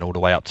came in, all the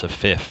way up to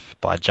 5th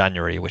by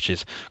January, which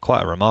is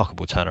quite a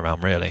remarkable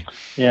turnaround, really.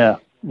 Yeah.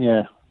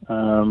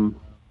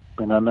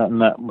 And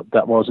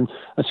that was, and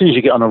as soon as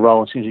you get on a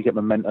roll, as soon as you get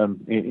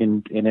momentum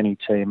in any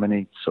team,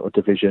 any sort of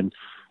division,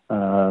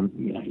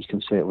 you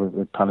can see it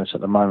with Palace at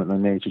the moment. They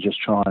need to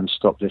just try and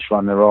stop this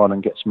run they're on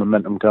and get some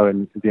momentum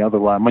going the other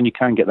way. And when you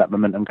can get that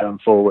momentum going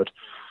forward,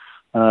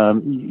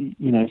 you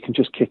can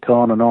just kick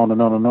on and on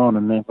and on and on,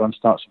 and everyone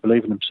starts to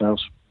believe in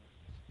themselves.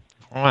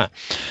 All right.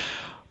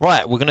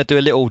 Right, we're going to do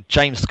a little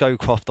James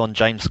Scowcroft on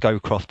James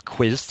Scowcroft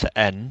quiz to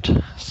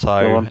end.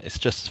 So it's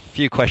just a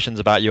few questions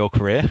about your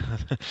career.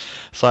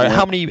 So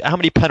how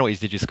many penalties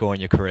did you score in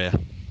your career?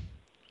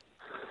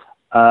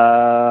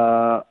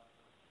 I'd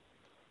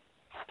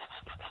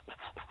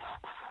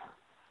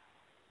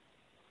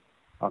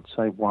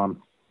say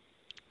 1.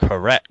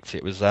 Correct.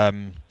 It was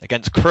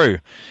against Crewe,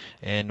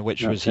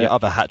 which was your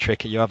other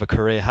hat-trick, your other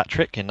career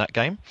hat-trick in that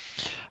game.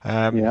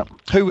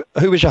 Who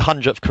was your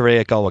 100th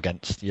career goal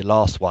against, your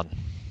last one?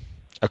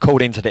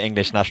 According to the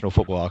English National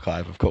Football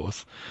Archive, of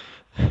course.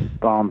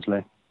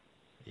 Barnsley.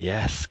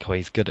 Yes,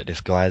 he's good at this,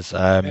 guys.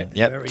 2-0.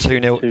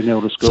 2-0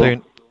 to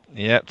score.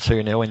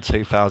 2-0 in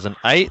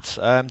 2008.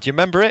 Do you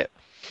remember it?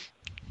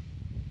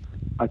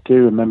 I do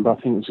remember. I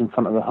think it was in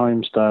front of the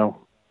Homesdale.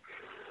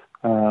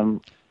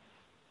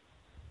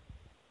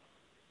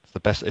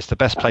 It's the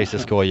best place to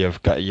score your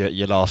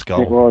last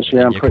goal. It was,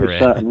 yeah. I'm pretty career.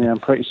 certain. Yeah, I'm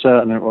pretty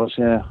certain it was.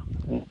 Yeah.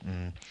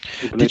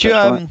 Did you?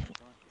 Right.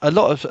 A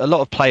lot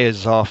of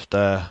players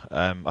after,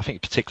 I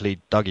think particularly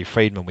Dougie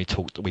Freedman we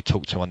talked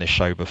to on this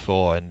show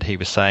before, and he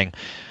was saying,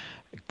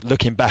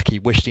 looking back, he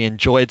wished he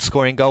enjoyed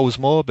scoring goals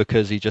more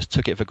because he just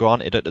took it for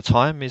granted at the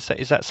time. Is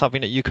that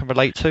something that you can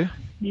relate to?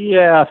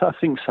 Yeah, I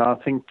think so. I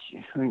think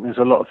there's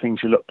a lot of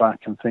things you look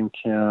back and think,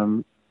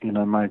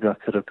 maybe I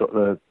could have got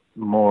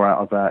more out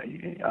of that.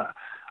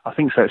 I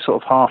think so. It's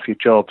sort of half your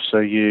job. So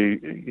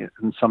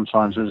and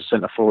sometimes as a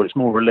centre forward, it's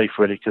more relief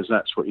really because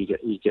that's what you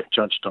get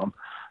judged on.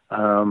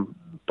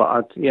 But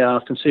I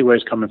can see where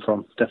he's coming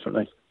from,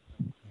 definitely.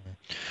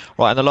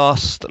 Right, and the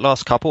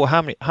last couple,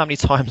 how many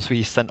times were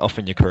you sent off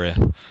in your career?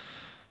 3.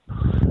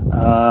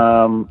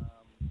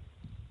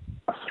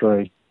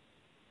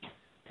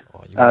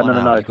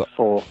 No,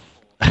 4.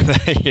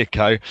 There you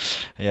go.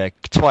 Yeah,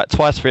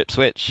 twice for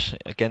Ipswich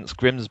against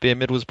Grimsby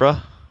and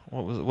Middlesbrough.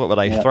 What were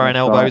they, throwing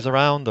elbows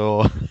around,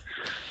 or?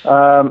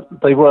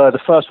 They were. The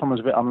first one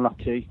was a bit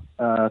unlucky.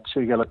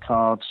 2 yellow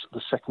cards.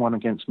 The second one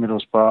against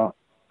Middlesbrough.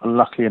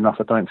 Luckily enough,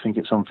 I don't think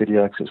it's on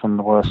video because it's one of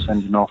the worst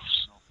sending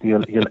offs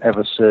you'll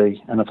ever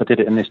see. And if I did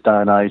it in this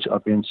day and age,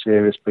 I'd be in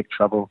serious big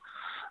trouble.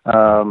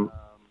 The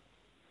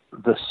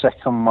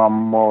second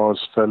one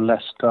was for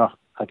Leicester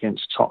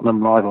against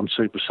Tottenham live on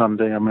Super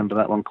Sunday. I remember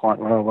that one quite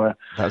well. Where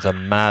that was a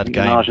mad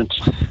game.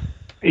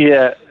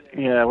 Yeah,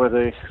 where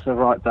the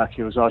right back,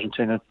 who was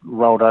Argentina,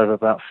 rolled over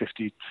about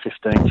 15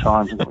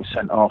 times and got me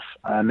sent off.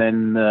 And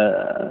then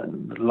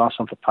the last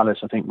one for Palace,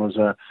 I think, was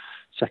a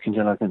second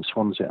yellow against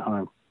Swansea at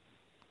home.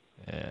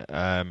 Yeah,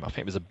 I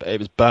think it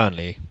was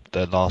Burnley,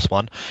 the last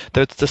one.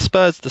 The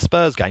Spurs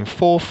game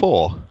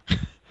 4-4.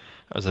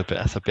 That's a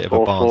bit of a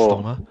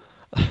barnstormer.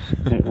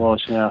 It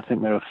was, yeah. I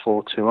think they were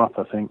 4-2 up,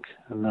 I think,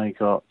 and they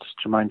got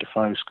Jermaine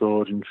Defoe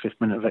scored in 5th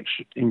minute of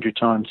extra injury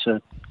time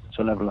to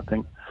level, I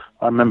think.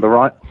 I remember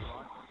right.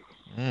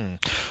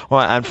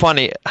 Right, and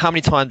finally, how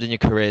many times in your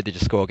career did you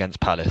score against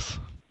Palace?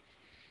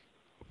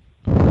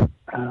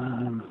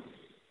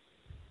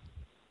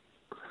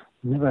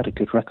 Never had a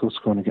good record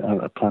scoring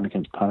playing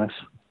against Palace.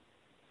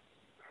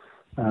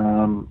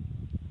 I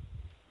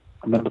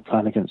remember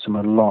playing against them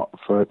a lot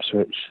for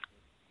Ipswich.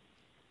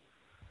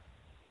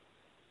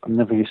 I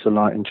never used to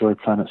enjoy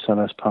playing at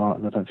Selhurst Park,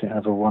 and I don't think I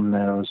ever won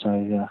there as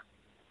a.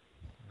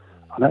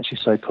 I'd actually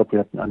say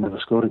probably I never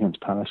scored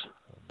against Palace.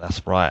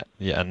 That's right,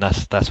 yeah, and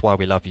that's why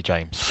we love you,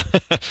 James.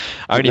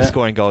 Only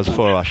scoring goals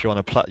for us. You're on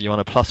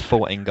a plus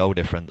 14 goal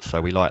difference,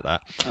 so we like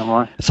that. Am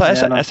I? So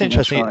that's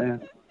interesting. That's right,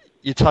 yeah.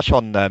 You touch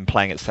on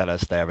playing at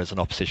Selhurst there as an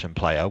opposition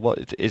player.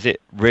 What is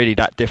it really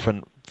that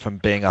different from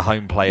being a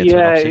home player to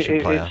an opposition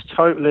player? It's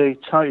totally.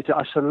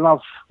 I still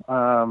love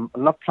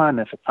playing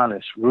there for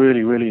Palace.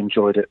 Really, really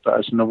enjoyed it. But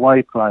as an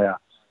away player,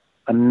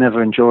 I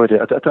never enjoyed it.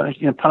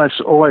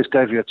 Palace always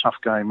gave you a tough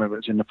game, whether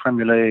it's in the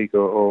Premier League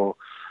or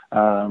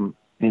in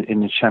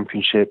the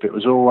Championship. It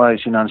was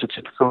always, it's a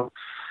typical,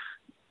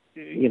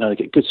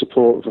 get good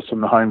support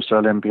from the home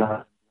style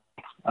NBI.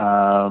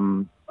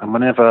 And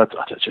whenever I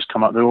just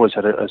come up, they always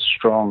had a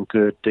strong,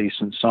 good,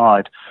 decent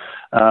side.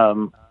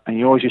 And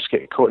you always just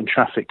get caught in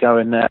traffic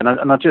going there.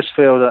 And I just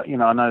feel that,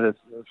 I know that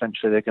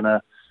eventually they're going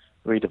to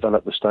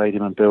redevelop the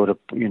stadium and build a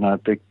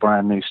big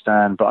brand new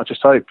stand. But I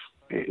just hope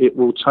it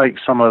will take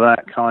some of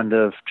that kind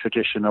of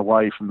tradition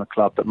away from the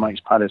club that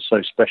makes Palace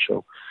so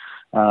special.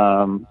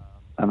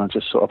 And I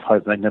just sort of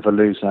hope they never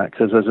lose that,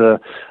 because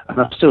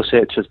and I still see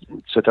it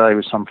today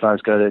with some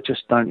players go there,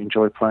 just don't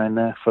enjoy playing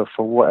there for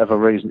whatever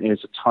reason it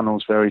is. The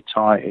tunnel's very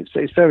tight.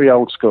 It's very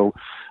old school,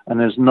 and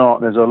there's a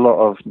lot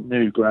of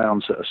new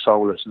grounds that are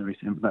soulless and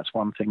everything. But that's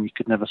one thing you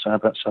could never say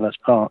about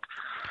Selhurst Park.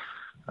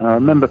 I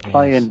remember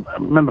playing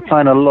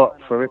a lot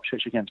for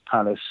Ipswich against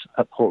Palace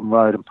at Portman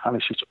Road, and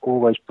Palace used to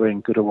always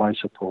bring good away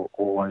support,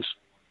 always.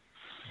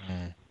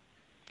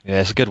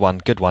 Yeah, it's a good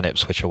one,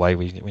 Ipswich away.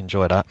 We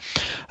enjoy that.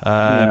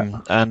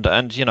 And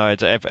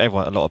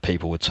everyone, a lot of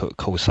people would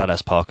call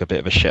Selhurst Park a bit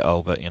of a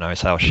shithole, but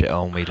it's our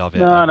shithole and we love it.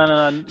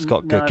 No. It's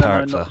got good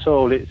character. No, not at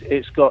all.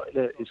 It's got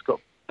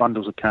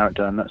bundles of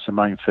character, and that's the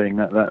main thing.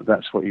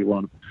 That's what you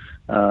want.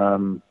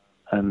 And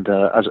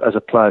as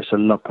a player, I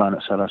still love playing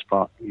at Selhurst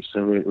Park. I used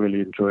to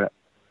really enjoy it.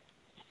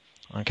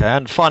 Okay,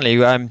 and finally,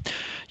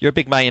 you're a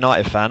big Man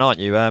United fan, aren't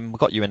you? We've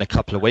got you in a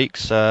couple of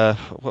weeks. What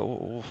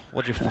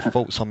are your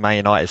thoughts on Man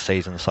United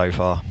season so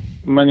far?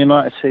 Man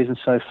United season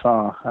so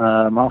far.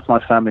 Half my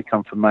family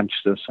come from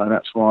Manchester, so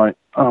that's why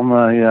I'm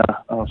a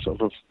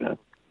sort of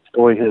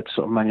boyhood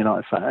sort of Man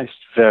United fan. It's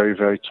very,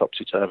 very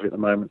topsy-turvy at the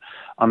moment,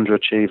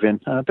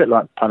 underachieving. A bit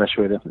like Palace,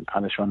 really. I think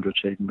Palace are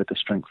underachieving with the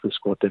strength of the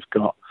squad they've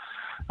got.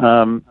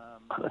 I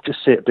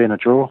just see it being a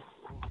draw.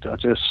 I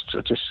just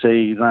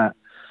see that.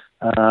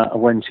 A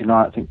Wednesday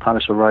night, I think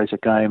Palace will raise a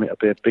game. It'll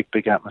be a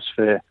big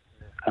atmosphere,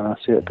 and I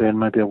see it being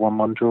maybe a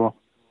 1-1 draw.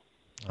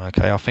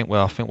 Okay, I think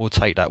we'll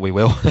take that. We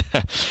will.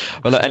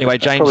 Well, look, anyway,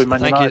 James, probably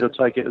Man United will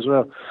take it as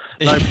well.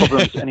 No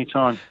problems,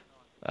 anytime.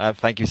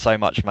 Thank you so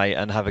much, mate,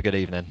 and have a good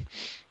evening.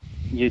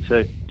 You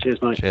too.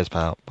 Cheers, mate. Cheers,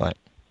 pal. Bye.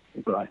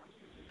 Bye.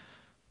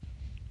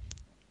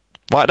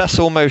 Right, that's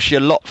almost your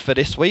lot for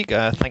this week.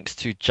 Thanks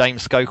to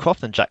James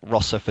Scowcroft and Jack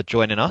Rosser for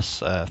joining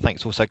us.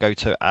 Thanks also go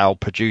to our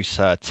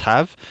producer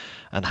Tav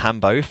and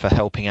Hambo for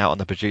helping out on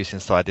the producing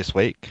side this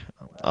week.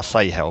 I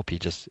say help, he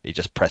just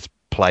pressed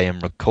play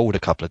and record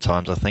a couple of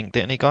times, I think,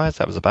 didn't he, guys?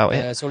 That was about it.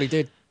 Yeah, that's all he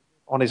did.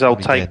 On his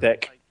old tape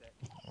deck.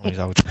 On his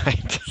old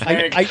tape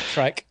deck.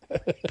 8-track.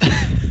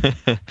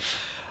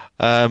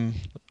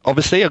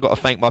 Obviously, I've got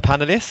to thank my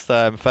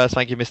panellists. First,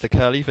 thank you, Mr.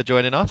 Curley, for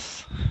joining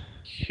us.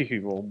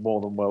 You're more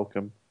than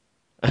welcome.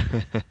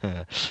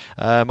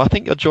 I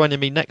think you're joining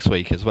me next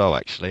week as well,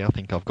 actually. I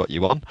think I've got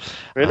you on.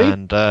 Really?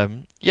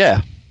 And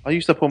yeah. I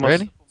used up all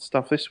my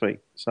stuff this week,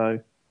 so...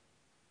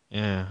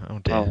 Yeah, oh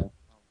dear.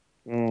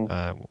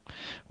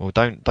 Well,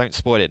 don't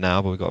spoil it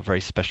now, but we've got a very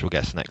special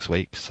guest next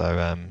week,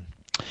 so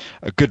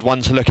a good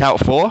one to look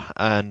out for.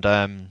 And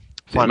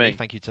finally,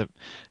 thank you to...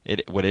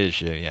 It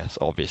is you, yes,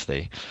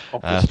 obviously.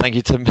 Thank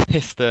you to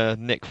Mr.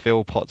 Nick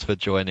Philpotts for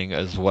joining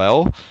as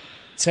well.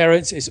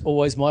 Terence, it's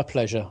always my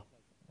pleasure.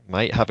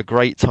 Mate, have a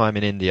great time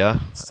in India.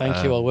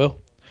 Thank you, I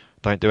will.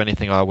 Don't do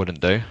anything I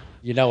wouldn't do.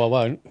 You know I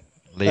won't.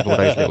 Leave all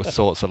those little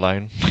sorts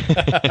alone.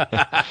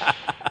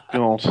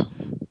 God.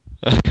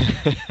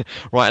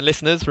 Right, and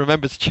listeners,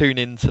 remember to tune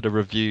in to the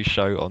review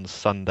show on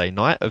Sunday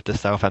night of the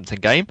Southampton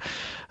game.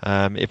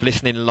 If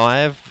listening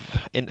live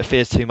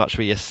interferes too much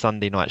with your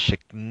Sunday night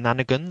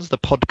shenanigans, the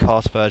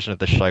podcast version of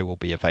the show will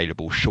be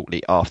available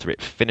shortly after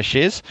it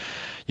finishes.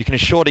 You can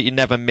ensure that you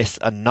never miss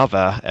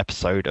another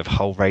episode of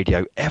Hull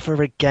Radio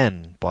ever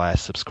again by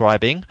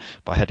subscribing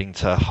by heading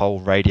to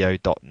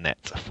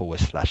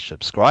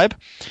hullradio.net/subscribe.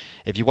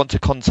 If you want to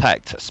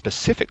contact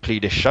specifically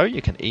this show,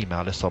 you can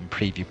email us on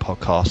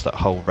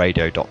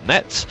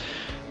previewpodcast@hullradio.net.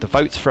 The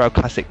votes for our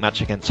classic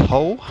match against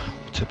Hull,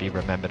 to be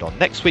remembered on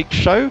next week's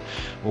show,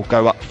 will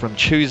go up from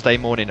Tuesday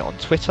morning on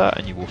Twitter,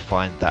 and you will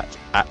find that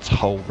at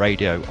Hull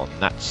Radio on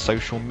that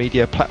social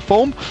media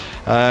platform.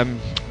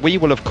 We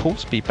will, of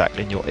course, be back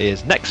in your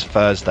ears next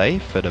Thursday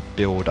for the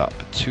build-up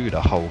to the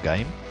Hull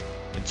game.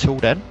 Until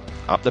then,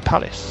 up the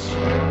Palace.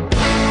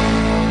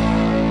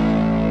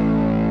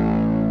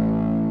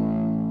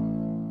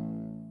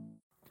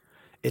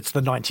 It's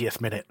the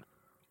 90th minute.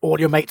 All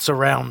your mates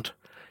around.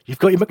 You've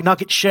got your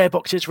McNugget share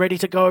boxes ready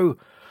to go.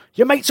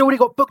 Your mate's already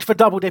got booked for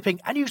double dipping,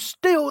 and you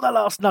steal the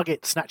last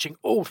nugget, snatching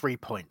all 3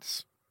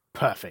 points.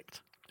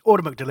 Perfect.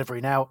 Order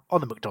McDelivery now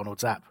on the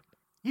McDonald's app.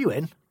 You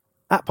in?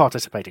 At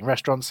participating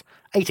restaurants,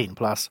 18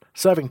 plus,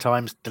 serving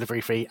times,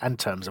 delivery fee, and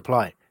terms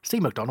apply. See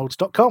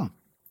mcdonalds.com.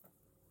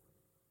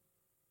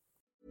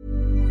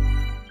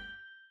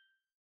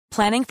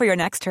 Planning for your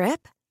next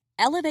trip?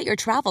 Elevate your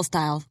travel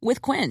style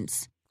with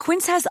Quince.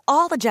 Quince has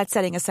all the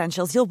jet-setting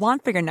essentials you'll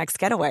want for your next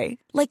getaway,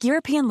 like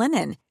European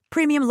linen,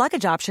 premium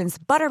luggage options,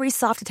 buttery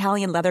soft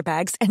Italian leather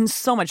bags, and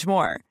so much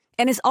more.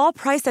 And is all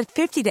priced at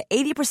 50 to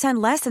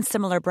 80% less than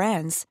similar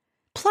brands.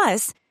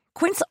 Plus,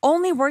 Quince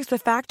only works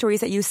with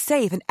factories that use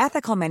safe and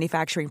ethical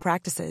manufacturing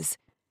practices.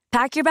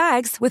 Pack your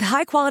bags with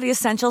high-quality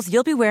essentials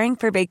you'll be wearing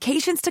for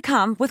vacations to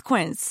come with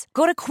Quince.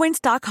 Go to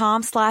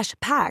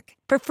quince.com/pack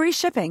for free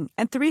shipping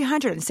and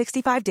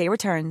 365-day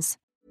returns.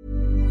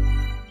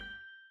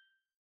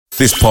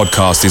 This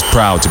podcast is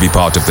proud to be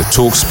part of the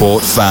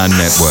TalkSport Fan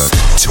Network.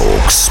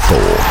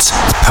 TalkSport.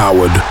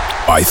 Powered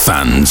by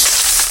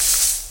fans.